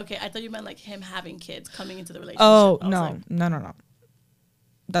 Okay. I thought you meant like him having kids coming into the relationship. Oh, I was no. like, No.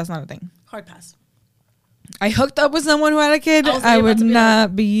 That's not a thing. hard pass. I hooked up with someone who had a kid. I would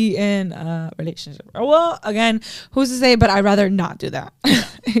not be in a relationship. Well, again, who's to say? But I'd rather not do that.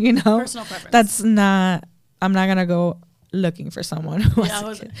 You know, Personal preference. That's not. I'm not gonna go looking for someone who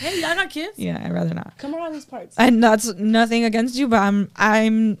has a kid. Hey, y'all got kids? Yeah, I'd rather not. Come around these parts. And that's nothing against you, but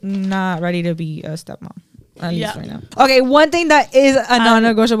I'm not ready to be a stepmom. At least right now. Okay, one thing that is a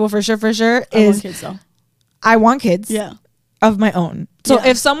non-negotiable for sure is want kids, though. I want kids. Yeah. Of my own. So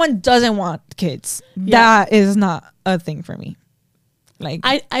if someone doesn't want kids, that is not a thing for me. Like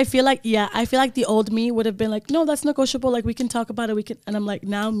I feel like the old me would have been like, no, that's negotiable. Like we can talk about it. And I'm like,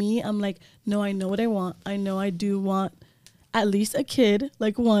 now I'm like, no, I know what I want. I know I do want at least a kid,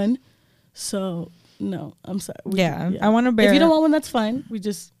 like one. So no, I'm sorry. I want to bear. If you don't want one, that's fine. We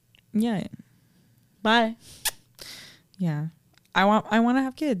just bye. Yeah, I want to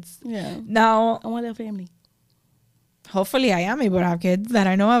have kids. Yeah. Now I want a family. Hopefully I am able to have kids that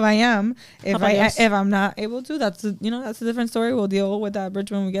I know of. I am. If I'm not able to, that's a different story. We'll deal with that bridge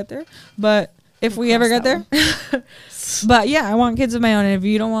when we get there. But if we ever get there, but yeah, I want kids of my own. And if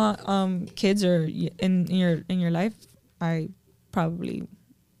you don't want kids or in your life, I probably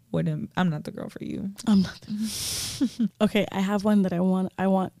wouldn't. I'm not the girl for you. I'm not. Okay, I have one that I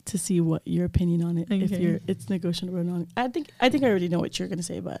want to see what your opinion on it. Okay. If it's negotiable or not. I think I already know what you're gonna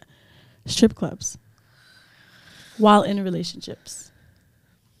say, but strip clubs. While in relationships.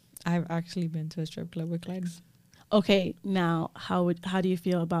 I've actually been to a strip club with Clyde. Okay, now how do you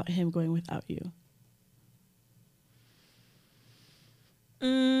feel about him going without you?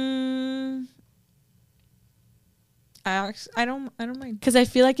 I don't mind. Because I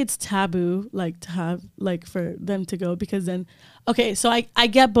feel like it's taboo, like to have like for them to go, because then so I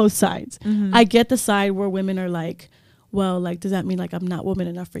get both sides. Mm-hmm. I get the side where women are like, well, like, does that mean like I'm not woman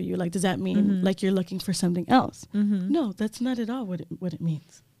enough for you? Like, does that mean like you're looking for something else? Mm-hmm. No, that's not at all what it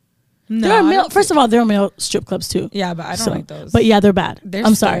means. No, there are first of all, there are male strip clubs too. Yeah, but I don't like those. But yeah, they're bad.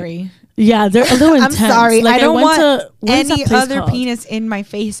 I'm sorry. Yeah, they're a little intense. I'm sorry. Like, I don't want any other penis in my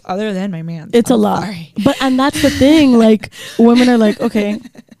face other than my man. It's a lot. Sorry. And that's the thing. Like, women are like, okay,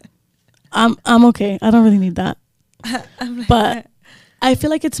 I'm okay. I don't really need that. But I feel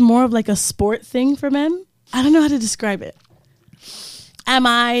like it's more of like a sport thing for men. I don't know how to describe it. Am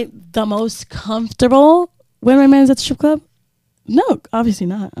I the most comfortable when my man's at the strip club? No, obviously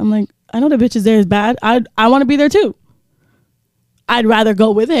not. I'm like, I know the bitch is there is bad. I want to be there too. I'd rather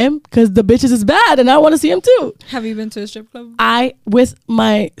go with him because the bitches is bad and I want to see him too. Have you been to a strip club? With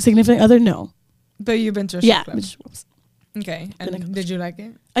my significant other, no. But you've been to a strip club? Yeah. Okay. And did you like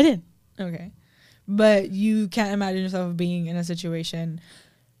it? I did. Okay. But you can't imagine yourself being in a situation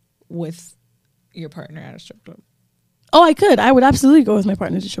with your partner at a strip club? Oh, I could. I would absolutely go with my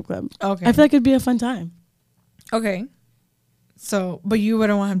partner to a strip club. Okay. I feel like it'd be a fun time. Okay. So, but you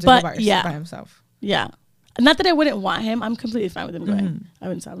wouldn't want him to go by himself. Yeah. Not that I wouldn't want him. I'm completely fine with him going. Mm-hmm. I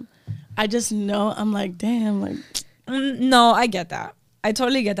wouldn't stop him. I just know, I'm like, damn. Like, no, I get that. I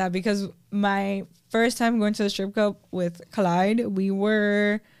totally get that because my first time going to the strip club with Clyde, we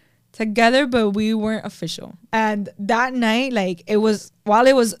were together, but we weren't official. And that night, like, it was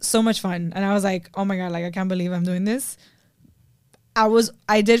so much fun. And I was like, oh my God, like, I can't believe I'm doing this.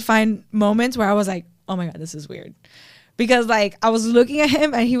 I did find moments where I was like, oh my God, this is weird. Because, like, I was looking at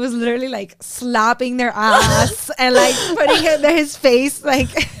him and he was literally, like, slapping their ass and, like, putting his face, like,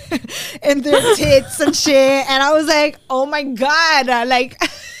 in their tits and shit. And I was like, oh, my God. Like,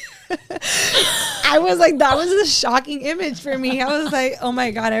 I was like, that was a shocking image for me. I was like, oh, my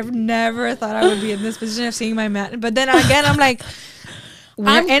God, I've never thought I would be in this position of seeing my man. But then again, I'm like,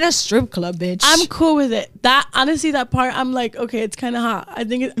 we're in a strip club, bitch. I'm cool with it. Honestly, that part, I'm like, okay, it's kind of hot. I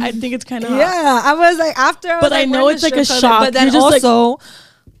think it's kind of hot. Yeah, I was like, but I know it's like a shock. But then also,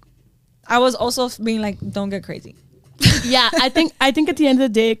 I was also being like, don't get crazy. Yeah, I think at the end of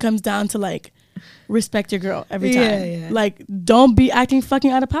the day, it comes down to like, respect your girl every time. Yeah. Like, don't be acting fucking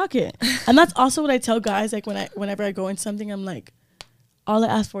out of pocket. And that's also what I tell guys. Like, whenever I go into something, I'm like, all I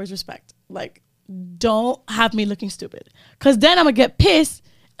ask for is respect. Like, don't have me looking stupid, because then I'm gonna get pissed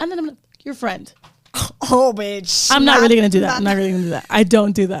and then I'm like, your friend. Oh, bitch. I'm not really gonna do that. I'm not really gonna do that. I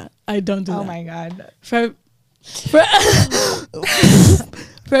don't do that. Oh my God. For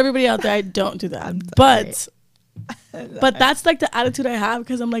everybody out there, I don't do that. But that's like the attitude I have,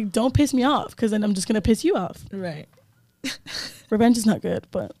 because I'm like, don't piss me off, because then I'm just gonna piss you off. Right. Revenge is not good,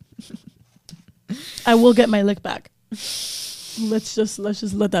 but I will get my lick back. Let's just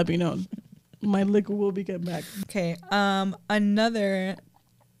let that be known. My lick will be get back. Okay. Another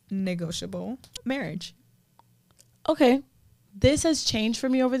negotiable, marriage. Okay. this has changed for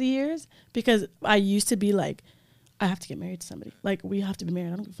me over the years, because I used to be like, I have to get married to somebody. Like, we have to be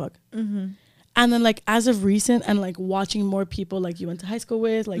married. I don't give a fuck. Mm-hmm. And then like as of recent, and like watching more people like you went to high school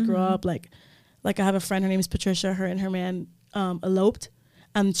with, like grew up, like I have a friend, her name is Patricia, her and her man eloped,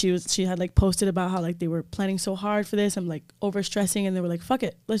 and she had like posted about how like they were planning so hard for this and like over stressing, and they were like, fuck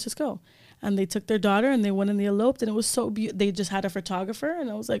it, let's just go. And they took their daughter and they went and they eloped, and it was so beautiful. They just had a photographer,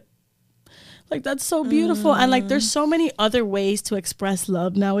 and I was like that's so beautiful. And like there's so many other ways to express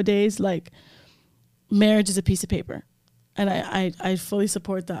love nowadays. Like, marriage is a piece of paper, and I fully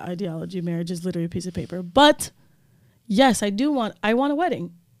support that ideology. Marriage is literally a piece of paper. But yes, I want a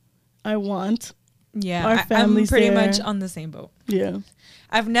wedding. I want our families. I'm pretty there. much on the same boat. Yeah,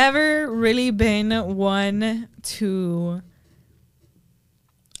 I've never really been one to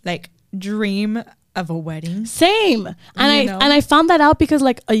like dream of a wedding. same. And I found that out because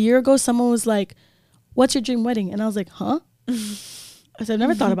like a year ago someone was like, what's your dream wedding? And I was like, huh? I said, I've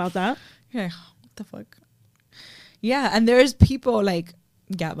never thought about that. Yeah, what the fuck? Yeah, and there's people like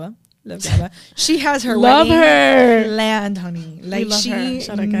Gaba. Love Gaba. She has her Love wedding her. land, honey. Like, she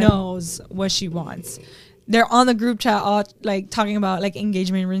her. knows what she wants. They're on the group chat all like talking about like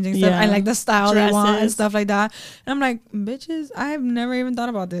engagement rings and stuff, and like the style they want and stuff like that. And I'm like, bitches, I have never even thought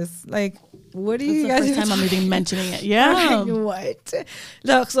about this. Like, what do you guys? That's the first time I'm even mentioning it. Yeah. Like, what?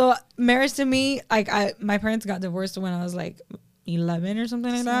 Look, so marriage to me, like my parents got divorced when I was like 11 or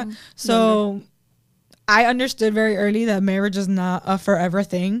something like that. So I understood very early that marriage is not a forever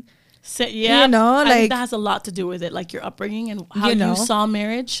thing. So, yeah, you know, like, I think that has a lot to do with it, like your upbringing and how you saw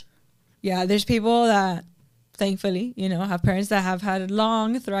marriage. Yeah, there's people that, thankfully, have parents that have had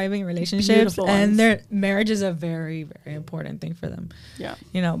long, thriving relationships, and their marriage is a very, very important thing for them. Yeah,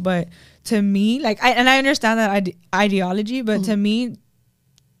 but to me, like, I understand that ideology, but to me,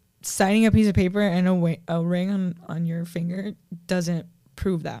 signing a piece of paper and a ring on your finger doesn't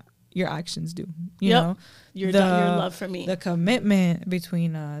prove that. Your actions do. You know, your love for me, the commitment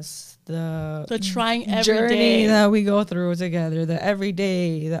between us, the trying every journey day that we go through together, the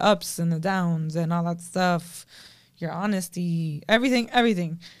everyday, the ups and the downs and all that stuff, your honesty,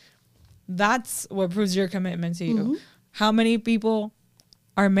 everything. That's what proves your commitment to you. How many people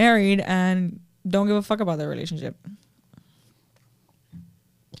are married and don't give a fuck about their relationship?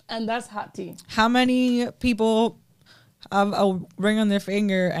 And that's hot tea. How many people have a ring on their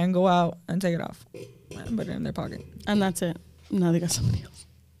finger and go out and take it off and put it in their pocket? And that's it. Now they got somebody else.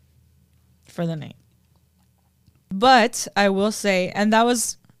 For the night. But I will say, and that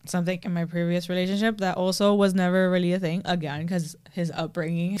was something in my previous relationship that also was never really a thing, again, because his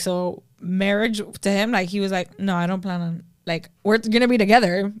upbringing. So marriage to him, like, he was like, no, I don't plan on, like, we're gonna be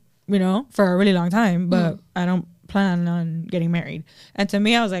together, for a really long time, but I don't plan on getting married. And to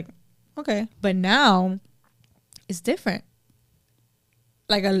me, I was like, okay. But now it's different.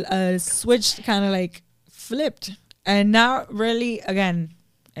 Like a switch kind of like flipped. And now really, again,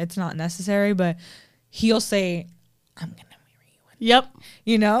 it's not necessary, but he'll say, I'm gonna marry you.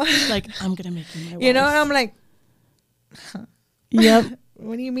 Yep. Like, I'm gonna make you my wife. And I'm like, huh. Yep.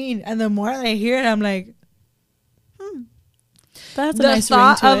 What do you mean? And the more I hear it, I'm like, that's a the nice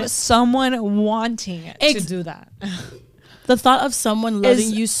thought ring to of it. Someone wanting to do that. The thought of someone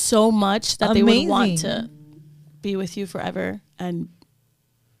loving you so much that they would want to be with you forever and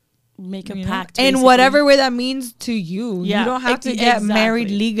make a pact. In whatever way that means to you. Yeah, you don't have to get married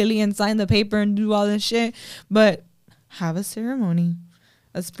legally and sign the paper and do all this shit, but have a ceremony,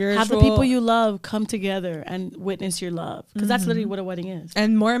 a spiritual. Have the people you love come together and witness your love, because that's literally what a wedding is.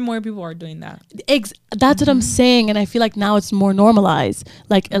 And more people are doing that. That's what I'm saying, and I feel like now it's more normalized,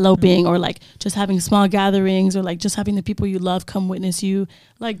 like eloping or like just having small gatherings or like just having the people you love come witness you.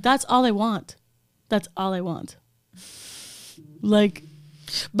 Like, that's all I want. That's all I want. Like,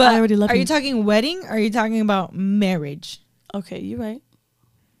 but I already love are you talking wedding? Or are you talking about marriage? Okay, you're right.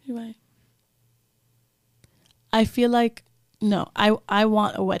 I feel like, no, I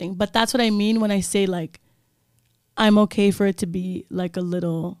want a wedding, but that's what I mean when I say like, I'm okay for it to be like a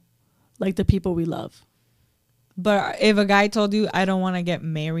little, like the people we love. But if a guy told you, I don't want to get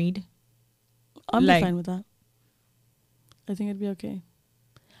married, I'm fine with that. I think it'd be okay.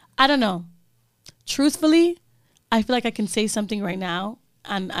 I don't know. Truthfully, I feel like I can say something right now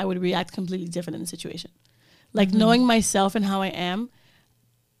and I would react completely different in the situation. Like, knowing myself and how I am,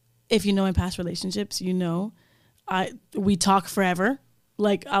 if you know my past relationships, we talk forever.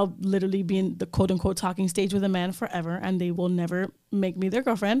 Like, I'll literally be in the quote unquote talking stage with a man forever, and they will never make me their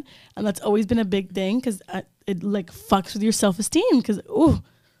girlfriend. And that's always been a big thing, because it like fucks with your self-esteem. Because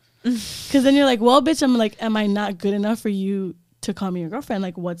then you're like, well, bitch, I'm like, am I not good enough for you to call me your girlfriend.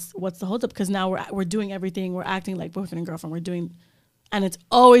 Like, what's the holdup? Because now we're doing everything. We're acting like boyfriend and girlfriend. We're doing, and it's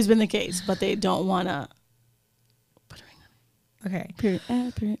always been the case, but they don't want to put a ring on it. Okay.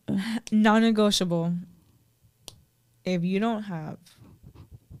 Period. Non-negotiable. If you don't have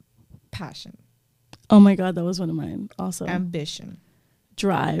passion, Oh my God, that was one of mine. Also, ambition,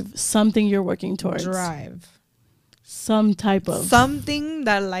 drive, something you're working towards. drive, Some type of something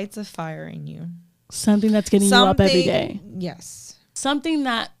that lights a fire in you. something that's getting you up every day. Yes. Something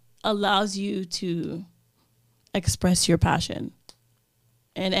that allows you to express your passion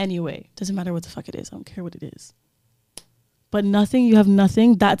in any way. Doesn't matter what the fuck it is. I don't care what it is. But nothing, you have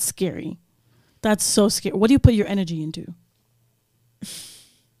nothing, that's scary. That's so scary. What do you put your energy into?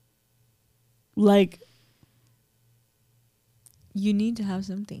 Like, You need to have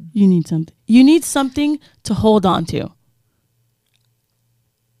something. you need something. You need something to hold on to.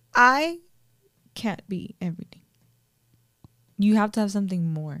 I can't be everything. You have to have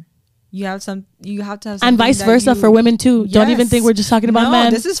something more. You have to have something. And vice versa for women too. Don't even think we're just talking about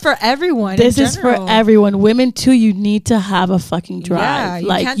men. This is for everyone. This is for everyone. Women too, you need to have a fucking drive. Yeah,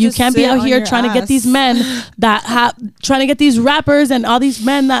 like you can't be out here trying to get these men that trying to get these rappers and all these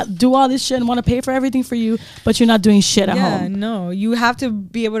men that do all this shit and want to pay for everything for you, but you're not doing shit at home. Yeah, no. You have to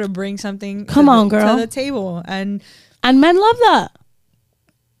be able to bring something Come on, girl. to the table. And men love that.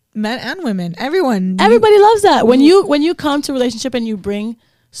 men and women, everyone. Everybody loves that. When you come to a relationship and you bring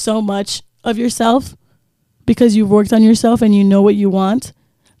so much of yourself because you've worked on yourself and you know what you want,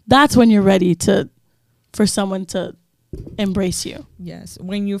 that's when you're ready for someone to embrace you. Yes,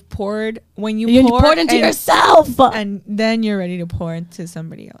 when you poured poured into yourself, and then you're ready to pour into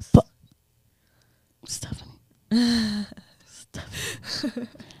somebody else. Stephanie.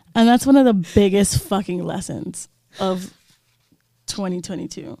 And that's one of the biggest fucking lessons of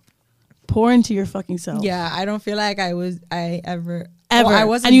 2022. Pour into your fucking self. Yeah, I don't feel like I ever. Ever. Well, I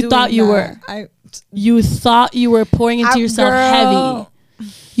wasn't. And you doing thought you that. were. You thought you were pouring into yourself girl.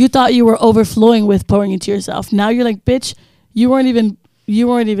 heavy. You thought you were overflowing with pouring into yourself. Now you're like, bitch, you weren't even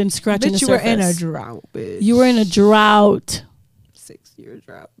scratching the surface. You were in a drought, bitch. You were in a drought. 6-year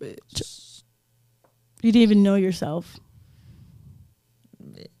drought, bitch. You didn't even know yourself.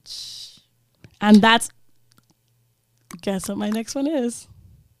 Bitch. And that's, guess what my next one is?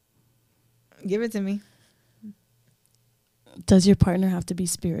 Give it to me. Does your partner have to be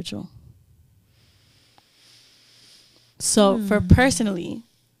spiritual? So for personally,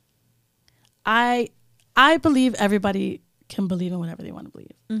 I believe everybody can believe in whatever they want to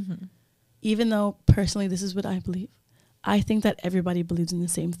believe. Mm-hmm. Even though personally, this is what I believe. I think that everybody believes in the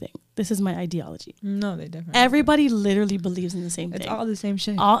same thing. This is my ideology. No, they definitely. Everybody literally believes in the same thing. It's all the same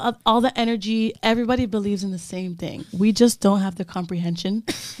shit. All the energy. Everybody believes in the same thing. We just don't have the comprehension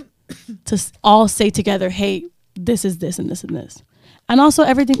to all say together, "Hey, this is this and this and this." And also,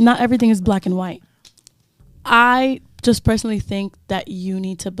 not everything is black and white. I just personally think that you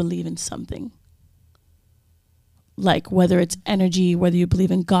need to believe in something. Like whether it's energy, whether you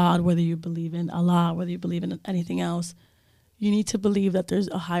believe in God, whether you believe in Allah, whether you believe in anything else, you need to believe that there's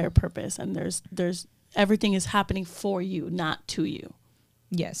a higher purpose and there's everything is happening for you, not to you.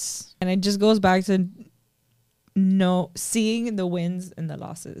 Yes. And it just goes back to seeing the wins and the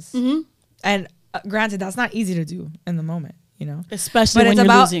losses. Mm-hmm. And granted, that's not easy to do in the moment, Especially but when it's you're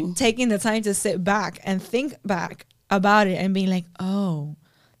about losing. taking the time to sit back and think back about it and being like, oh,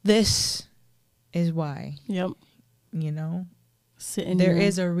 this is why. Yep. There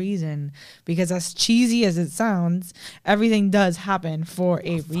is a reason, because as cheesy as it sounds, everything does happen for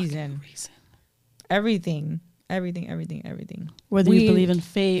a reason. Everything. Whether you believe in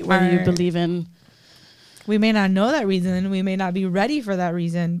fate, whether you believe in... We may not know that reason. We may not be ready for that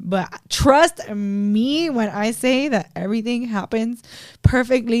reason. But trust me when I say that everything happens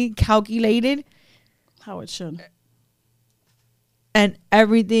perfectly calculated. How it should. And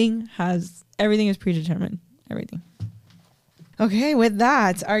everything is predetermined. Everything. Okay, with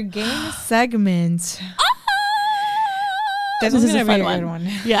that, our game segment. This is a fun one.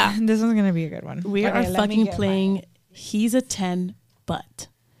 Yeah. This one's going to be a good one. We are fucking playing He's a 10, but.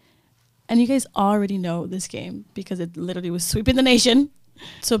 And you guys already know this game because it literally was sweeping the nation.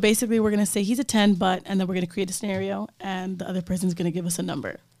 So basically, we're going to say he's a 10, but, and then we're going to create a scenario, and the other person's going to give us a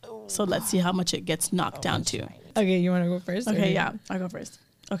number. So let's see how much it gets knocked down to. Okay, you want to go first? Okay, yeah, I'll go first.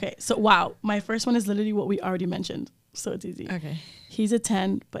 Okay, so wow, my first one is literally what we already mentioned. So it's easy. Okay. He's a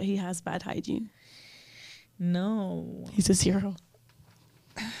 10, but he has bad hygiene. No. He's a 0.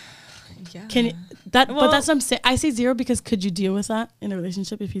 Yeah. But that's what I'm saying. I say 0 because could you deal with that in a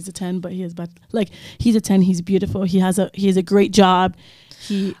relationship if he's a 10 but he has bad, like he's a 10, he's beautiful, he has a great job,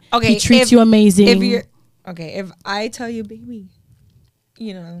 he treats you amazing. okay, if I tell you, baby,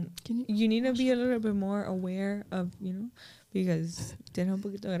 you know, you need to be a little bit more aware of, you know, because tiene un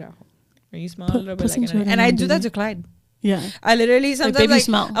poquito de grajo. Or you smell a little bit like an onion. And I do that to Clyde. Yeah. I literally sometimes baby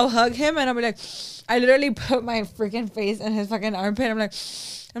smell. I'll hug him and I'll be like, I literally put my freaking face in his fucking armpit. I'm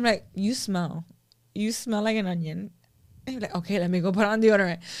like, you smell like an onion. And you're like, okay, let me go put on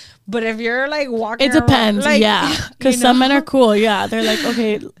deodorant. But if you're like walking, it depends, around, like, yeah, because some men are cool, yeah. They're like,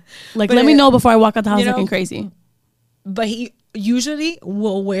 okay, like let me know before I walk out the house looking crazy. But he usually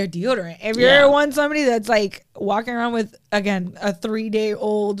will wear deodorant. If you're want somebody that's like walking around with, again, a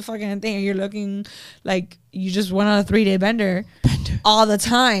 3-day-old fucking thing, and you're looking like you just went on a 3-day bender all the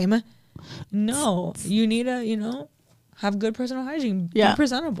time, no, you need to, you know, have good personal hygiene. Be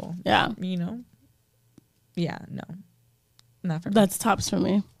presentable. Yeah. You know? Yeah, no. Not for me. That's tops for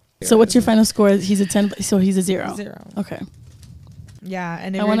me. So what's your final score? He's a 10, so he's a 0. 0. Okay. Yeah,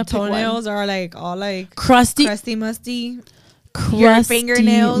 and if your toenails are like all like crusty, musty, your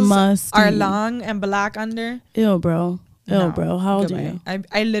fingernails are long and black under. Ew, bro. Bro. How old are you?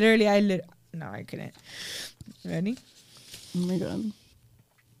 I literally no, I couldn't. Ready? Oh my god.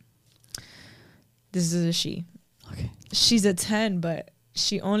 This is a she. Okay. She's a 10, but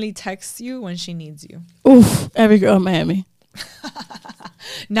she only texts you when she needs you. Oof. Every girl in Miami.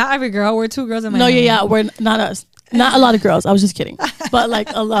 Not every girl. We're 2 girls in Miami. No, yeah. We're not us. Not a lot of girls. I was just kidding. But like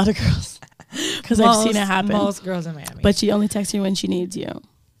a lot of girls. Because I've seen it happen. Most girls in Miami. But she only texts you when she needs you.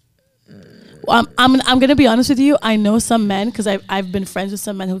 Well, I'm gonna be honest with you. I know some men, because I've been friends with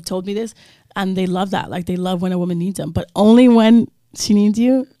some men who've told me this, and they love that. Like they love when a woman needs them, but only when she needs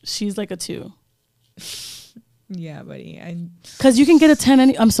you. She's like a 2. Yeah, buddy. Because you can get a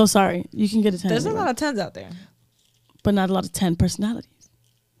 10. I'm so sorry. You can get a 10. There's a lot of 10s out there, but not a lot of 10 personalities.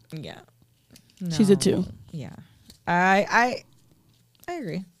 Yeah. No. She's a 2. Yeah. I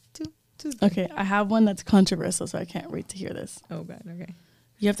agree. 2. Okay, I have one that's controversial, so I can't wait to hear this. Oh god. Okay.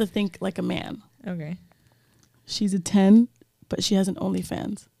 You have to think like a man. Okay. She's a 10, but she has an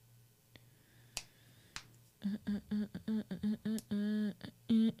OnlyFans.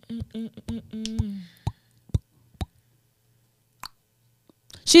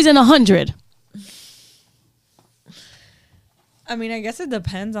 She's in 100. I mean, I guess it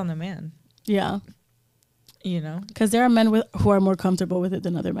depends on the man. Yeah. You know, because there are men who are more comfortable with it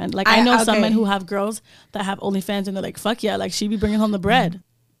than other men. Like I know some men who have girls that have OnlyFans and they're like, fuck yeah, like she be bringing home the bread.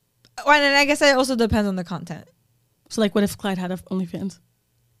 Well, and I guess it also depends on the content. So like, what if Clyde had OnlyFans?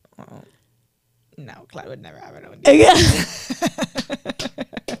 Oh, no, Clyde would never have an OnlyFans.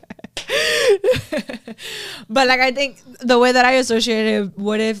 But like, I think the way that I associate it,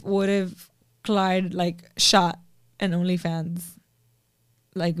 what if Clyde like shot an OnlyFans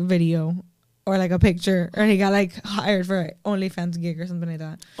like video? Or like a picture, or he got like hired for an OnlyFans gig or something like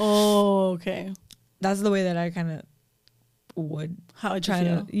that. Oh, okay. That's the way that I kind of would try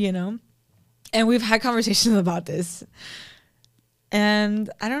to, you know. And we've had conversations about this, and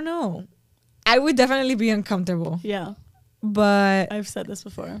I don't know. I would definitely be uncomfortable. Yeah, but I've said this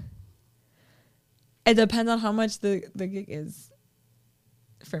before. It depends on how much the gig is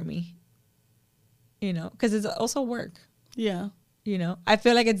for me. You know, because it's also work. Yeah. You know, I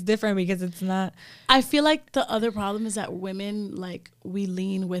feel like it's different because it's not. I feel like the other problem is that women, like, we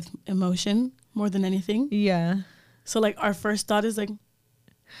lean with emotion more than anything. Yeah. So, like, our first thought is, like.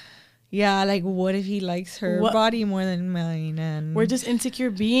 Yeah, like, what if he likes her body more than mine? And we're just insecure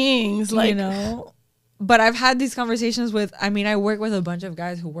beings, like. You know? But I've had these conversations with, I mean, I work with a bunch of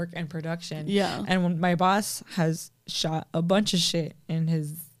guys who work in production. Yeah. And when my boss has shot a bunch of shit in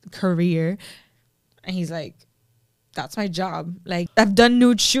his career, and he's like, that's my job. Like, I've done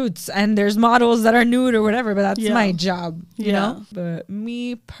nude shoots and there's models that are nude or whatever, but that's my job, you know? But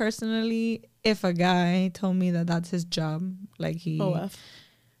me personally, if a guy told me that that's his job, like he,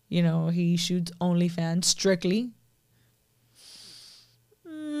 you know, he shoots OnlyFans strictly,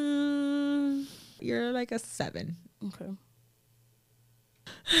 you're like a 7. Okay.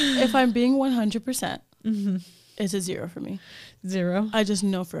 If I'm being 100%, it's a 0 for me. 0. I just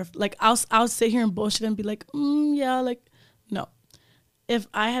know like I'll sit here and bullshit and be like, yeah, like no. If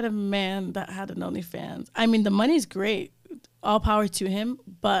I had a man that had an OnlyFans, I mean the money's great, all power to him,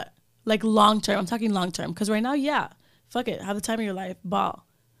 but like long term, I'm talking long term, because right now, yeah, fuck it, have the time of your life, ball.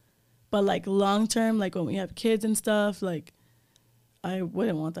 But like long term, like when we have kids and stuff, like I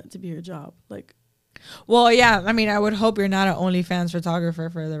wouldn't want that to be your job, like. Well, yeah, I mean, I would hope you're not an OnlyFans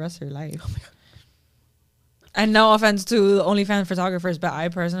photographer for the rest of your life. Oh my God. And no offense to the OnlyFans photographers, but I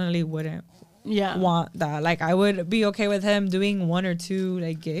personally wouldn't want that. Like, I would be okay with him doing 1 or 2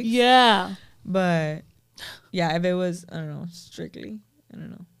 like gigs. Yeah. But yeah, if it was, I don't know, strictly, I don't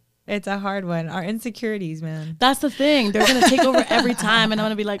know. It's a hard one. Our insecurities, man. That's the thing. They're gonna take over every time, and I'm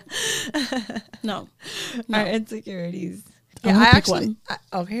gonna be like, no. Our insecurities. Yeah, I actually.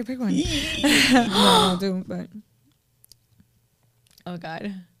 Okay, pick one. No, do, but. Oh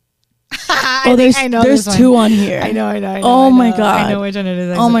God. Oh, there's two on here. I know. Oh my God. I know which one it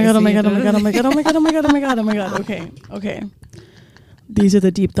is. Oh my God. Okay. These are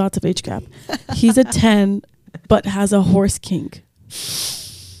the deep thoughts of HCAP. He's a 10, but has a horse kink.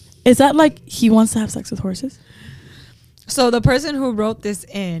 Is that like he wants to have sex with horses? So the person who wrote this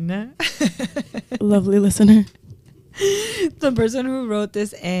in, lovely listener. The person who wrote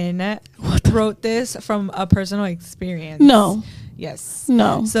this in wrote this from a personal experience. No. Yes.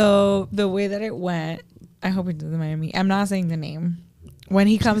 No. So the way that it went, I hope it doesn't mind me. I'm not saying the name. When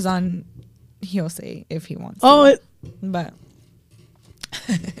he comes on, he'll say if he wants to. But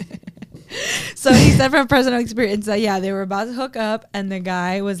so he said from personal experience that they were about to hook up, and the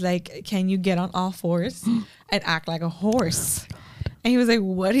guy was like, "Can you get on all fours and act like a horse?" And he was like,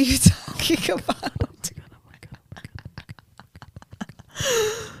 "What are you talking about?"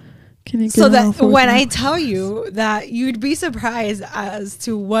 So that when I tell you that you'd be surprised as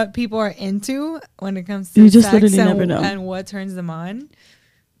to what people are into when it comes to sex and what turns them on,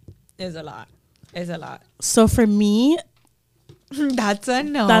 is a lot. So for me, that's a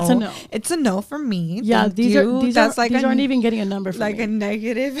no. It's a no for me. Yeah, these aren't even getting a number for like me. A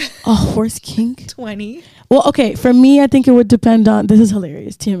negative. A horse kink 20. Well, okay, for me, I think it would depend on. This is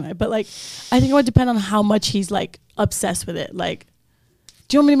hilarious, TMI, but like, I think it would depend on how much he's like obsessed with it. Like,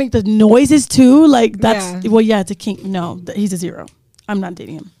 do you want me to make the noises too? Like that's it's a kink. No, he's a 0. I'm not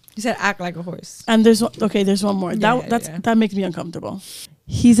dating him. He said act like a horse. And there's one more. That makes me uncomfortable.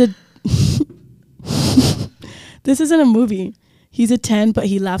 He's a. This isn't a movie. He's a 10, but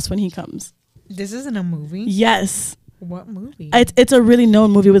he laughs when he comes. This isn't a movie? Yes. What movie? It's a really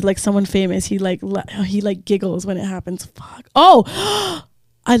known movie with like someone famous. He giggles when it happens. Fuck. Oh.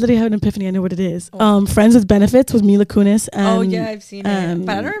 I literally have an epiphany. I know what it is. Friends with Benefits with Mila Kunis and I've seen it,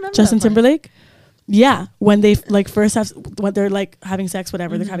 but I don't remember Justin Timberlake. Yeah, when they like first when they're like having sex,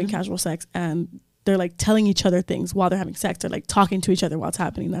 whatever, they're having casual sex, and they're like telling each other things while they're having sex. They're like talking to each other while it's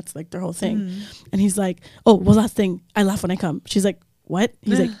happening. That's like their whole thing. And he's like, "Oh, well, last thing, I laugh when I come." She's like, "What?"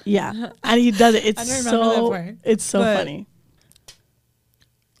 He's like, "Yeah," and he does it. It's so funny.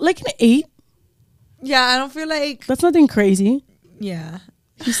 Like an 8. Yeah, I don't feel like that's nothing crazy. Yeah.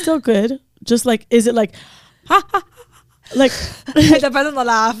 He's still good. Just like, is it like, ha, ha, ha, like, it depends on the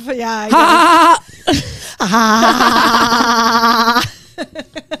laugh. Yeah.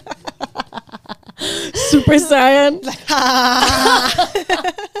 Super Saiyan.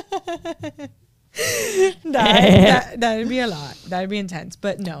 That'd be a lot. That'd be intense.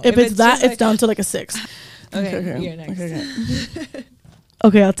 But no. If it's that, it's down to like a 6. Okay. You're next.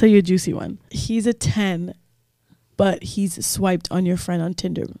 Okay, I'll tell you a juicy one. He's a 10. But he's swiped on your friend on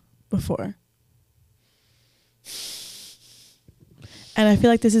Tinder before. And I feel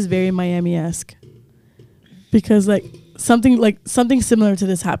like this is very Miami-esque. Because something similar to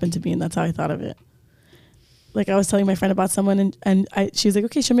this happened to me, and that's how I thought of it. Like I was telling my friend about someone and she was like,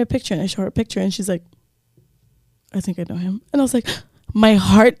 "Okay, show me a picture." And I show her a picture and she's like, "I think I know him." And I was like, my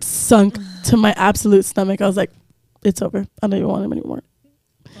heart sunk to my absolute stomach. I was like, it's over. I don't even want him anymore.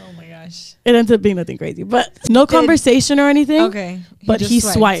 It ended up being nothing crazy, but no conversation or anything. Okay. But he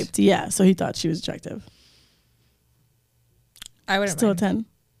swiped. Yeah. So he thought she was attractive. I would still mind. A 10.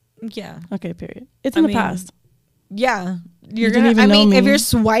 Yeah. Okay. Period. It's in the past. Yeah. If you're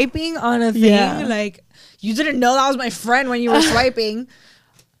swiping on a thing, like you didn't know that was my friend when you were swiping.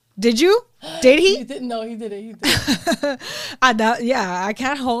 Did you? Did he? He didn't know. He did it. He did. I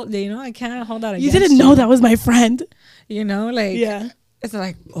can't hold. I can't hold that. You didn't know that was my friend. Yeah. It's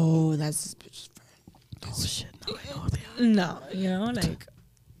like, oh, that's this bitch's friend. Oh shit! No, I know that. No,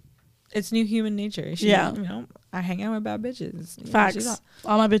 it's new human nature. I hang out with bad bitches. Facts.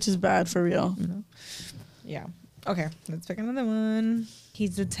 All my bitches bad for real. Yeah. Okay, let's pick another one.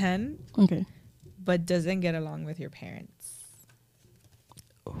 He's a 10. Okay. But doesn't get along with your parents.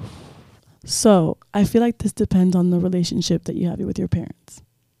 So I feel like this depends on the relationship that you have with your parents.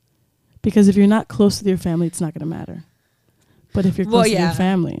 Because if you're not close with your family, it's not going to matter. But if you're close to your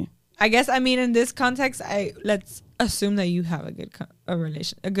family, I guess in this context, let's assume that you have a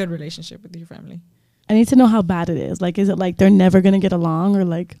good relationship with your family. I need to know how bad it is. Like, is it like they're never gonna get along, or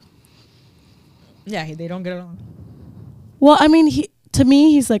like? Yeah, they don't get along. Well, to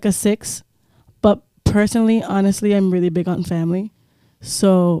me, he's like a 6, but personally, honestly, I'm really big on family,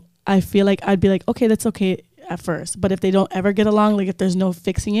 so I feel like I'd be like, okay, that's okay at first, but if they don't ever get along, like if there's no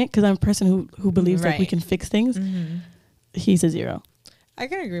fixing it, because I'm a person who believes like we can fix things. He's a 0. I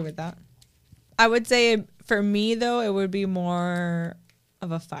can agree with that. I would say for me though, it would be more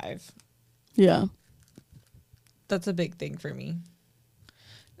of a 5. Yeah. That's a big thing for me.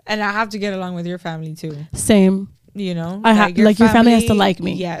 And I have to get along with your family too. Same. You know, I have like your family has to like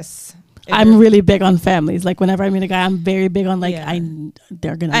me. Yes. I'm really big on families. Like whenever I meet a guy, I'm very big on like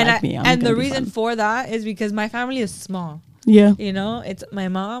they're gonna like me. And the reason for that is because my family is small. Yeah. You know, it's my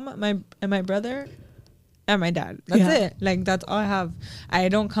mom, my brother, and my dad. That's it. Like that's all I have. I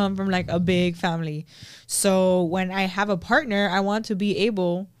don't come from like a big family. So when I have a partner, I want to be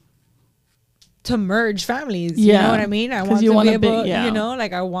able to merge families. You know what I mean? I want to be able, you know,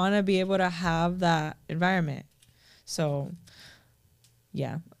 like I want to be able to have that environment. So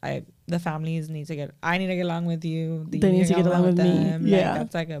yeah, the families need to get. I need to get along with you. They need to get along with me. Them. Yeah, like,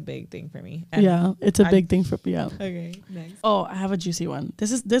 that's like a big thing for me. And yeah, it's a big thing for Okay, next. Oh, I have a juicy one.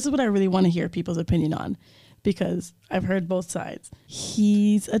 This is what I really want to hear people's opinion on, because I've heard both sides.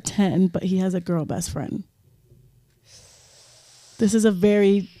 He's a 10, but he has a girl best friend. This is a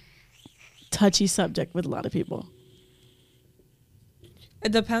very touchy subject with a lot of people.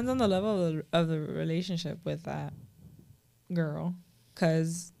 It depends on the level of the relationship with that girl.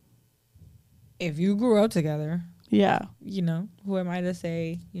 Because if you grew up together, you know, who am I to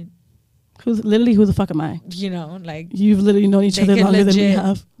say? Who the fuck am I? You know, like you've literally known each other longer than we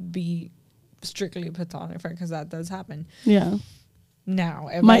have. Be strictly platonic, because that does happen. Yeah. Now,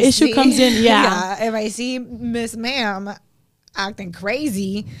 if my issue comes in, if I see Miss Ma'am acting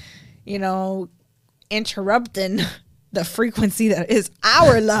crazy, you know, interrupting the frequency that is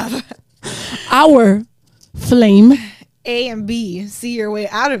our love, our flame. A and B, see your way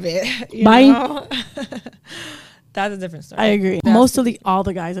out of it. You Bye. know? That's a different story. I agree. Mostly all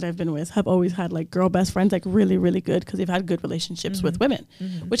the guys that I've been with have always had like girl best friends, like really, really good, because they've had good relationships with women,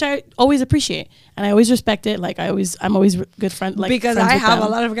 which I always appreciate and I always respect it. Like I'm always good friend, like because I have a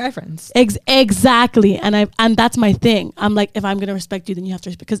lot of guy friends. Exactly, and that's my thing. I'm like, if I'm gonna respect you, then you have to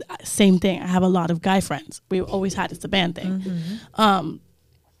respect. Because same thing, I have a lot of guy friends. We've always had it's a band thing.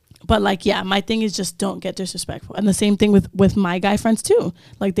 But like, yeah, my thing is just don't get disrespectful. And the same thing with my guy friends too.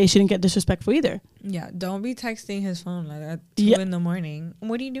 Like they shouldn't get disrespectful either. Yeah, don't be texting his phone like at 2 in the morning.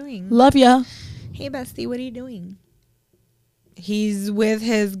 What are you doing? Love ya. Hey bestie, what are you doing? He's with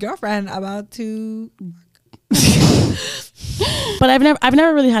his girlfriend about to. But I've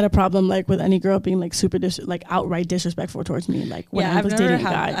never really had a problem like with any girl being like super like outright disrespectful towards me. Like when I was dating a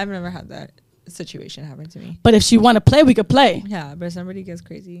guy. I've never had that situation happen to me. But if she want to play, we could play. Yeah, but if somebody gets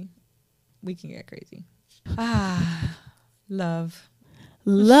crazy, we can get crazy. Love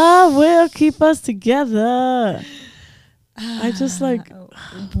will keep us together. I just like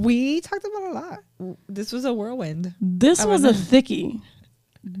we talked about a lot. This was a whirlwind. This was a thickie.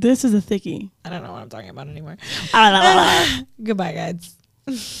 This is a thickie. I don't know what I'm talking about anymore. Goodbye, guys.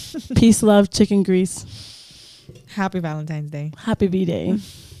 Peace, love, chicken grease. Happy Valentine's Day. Happy V-Day.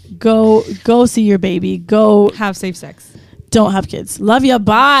 Go see your baby. Go have safe sex. Don't have kids. Love ya.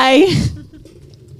 Bye.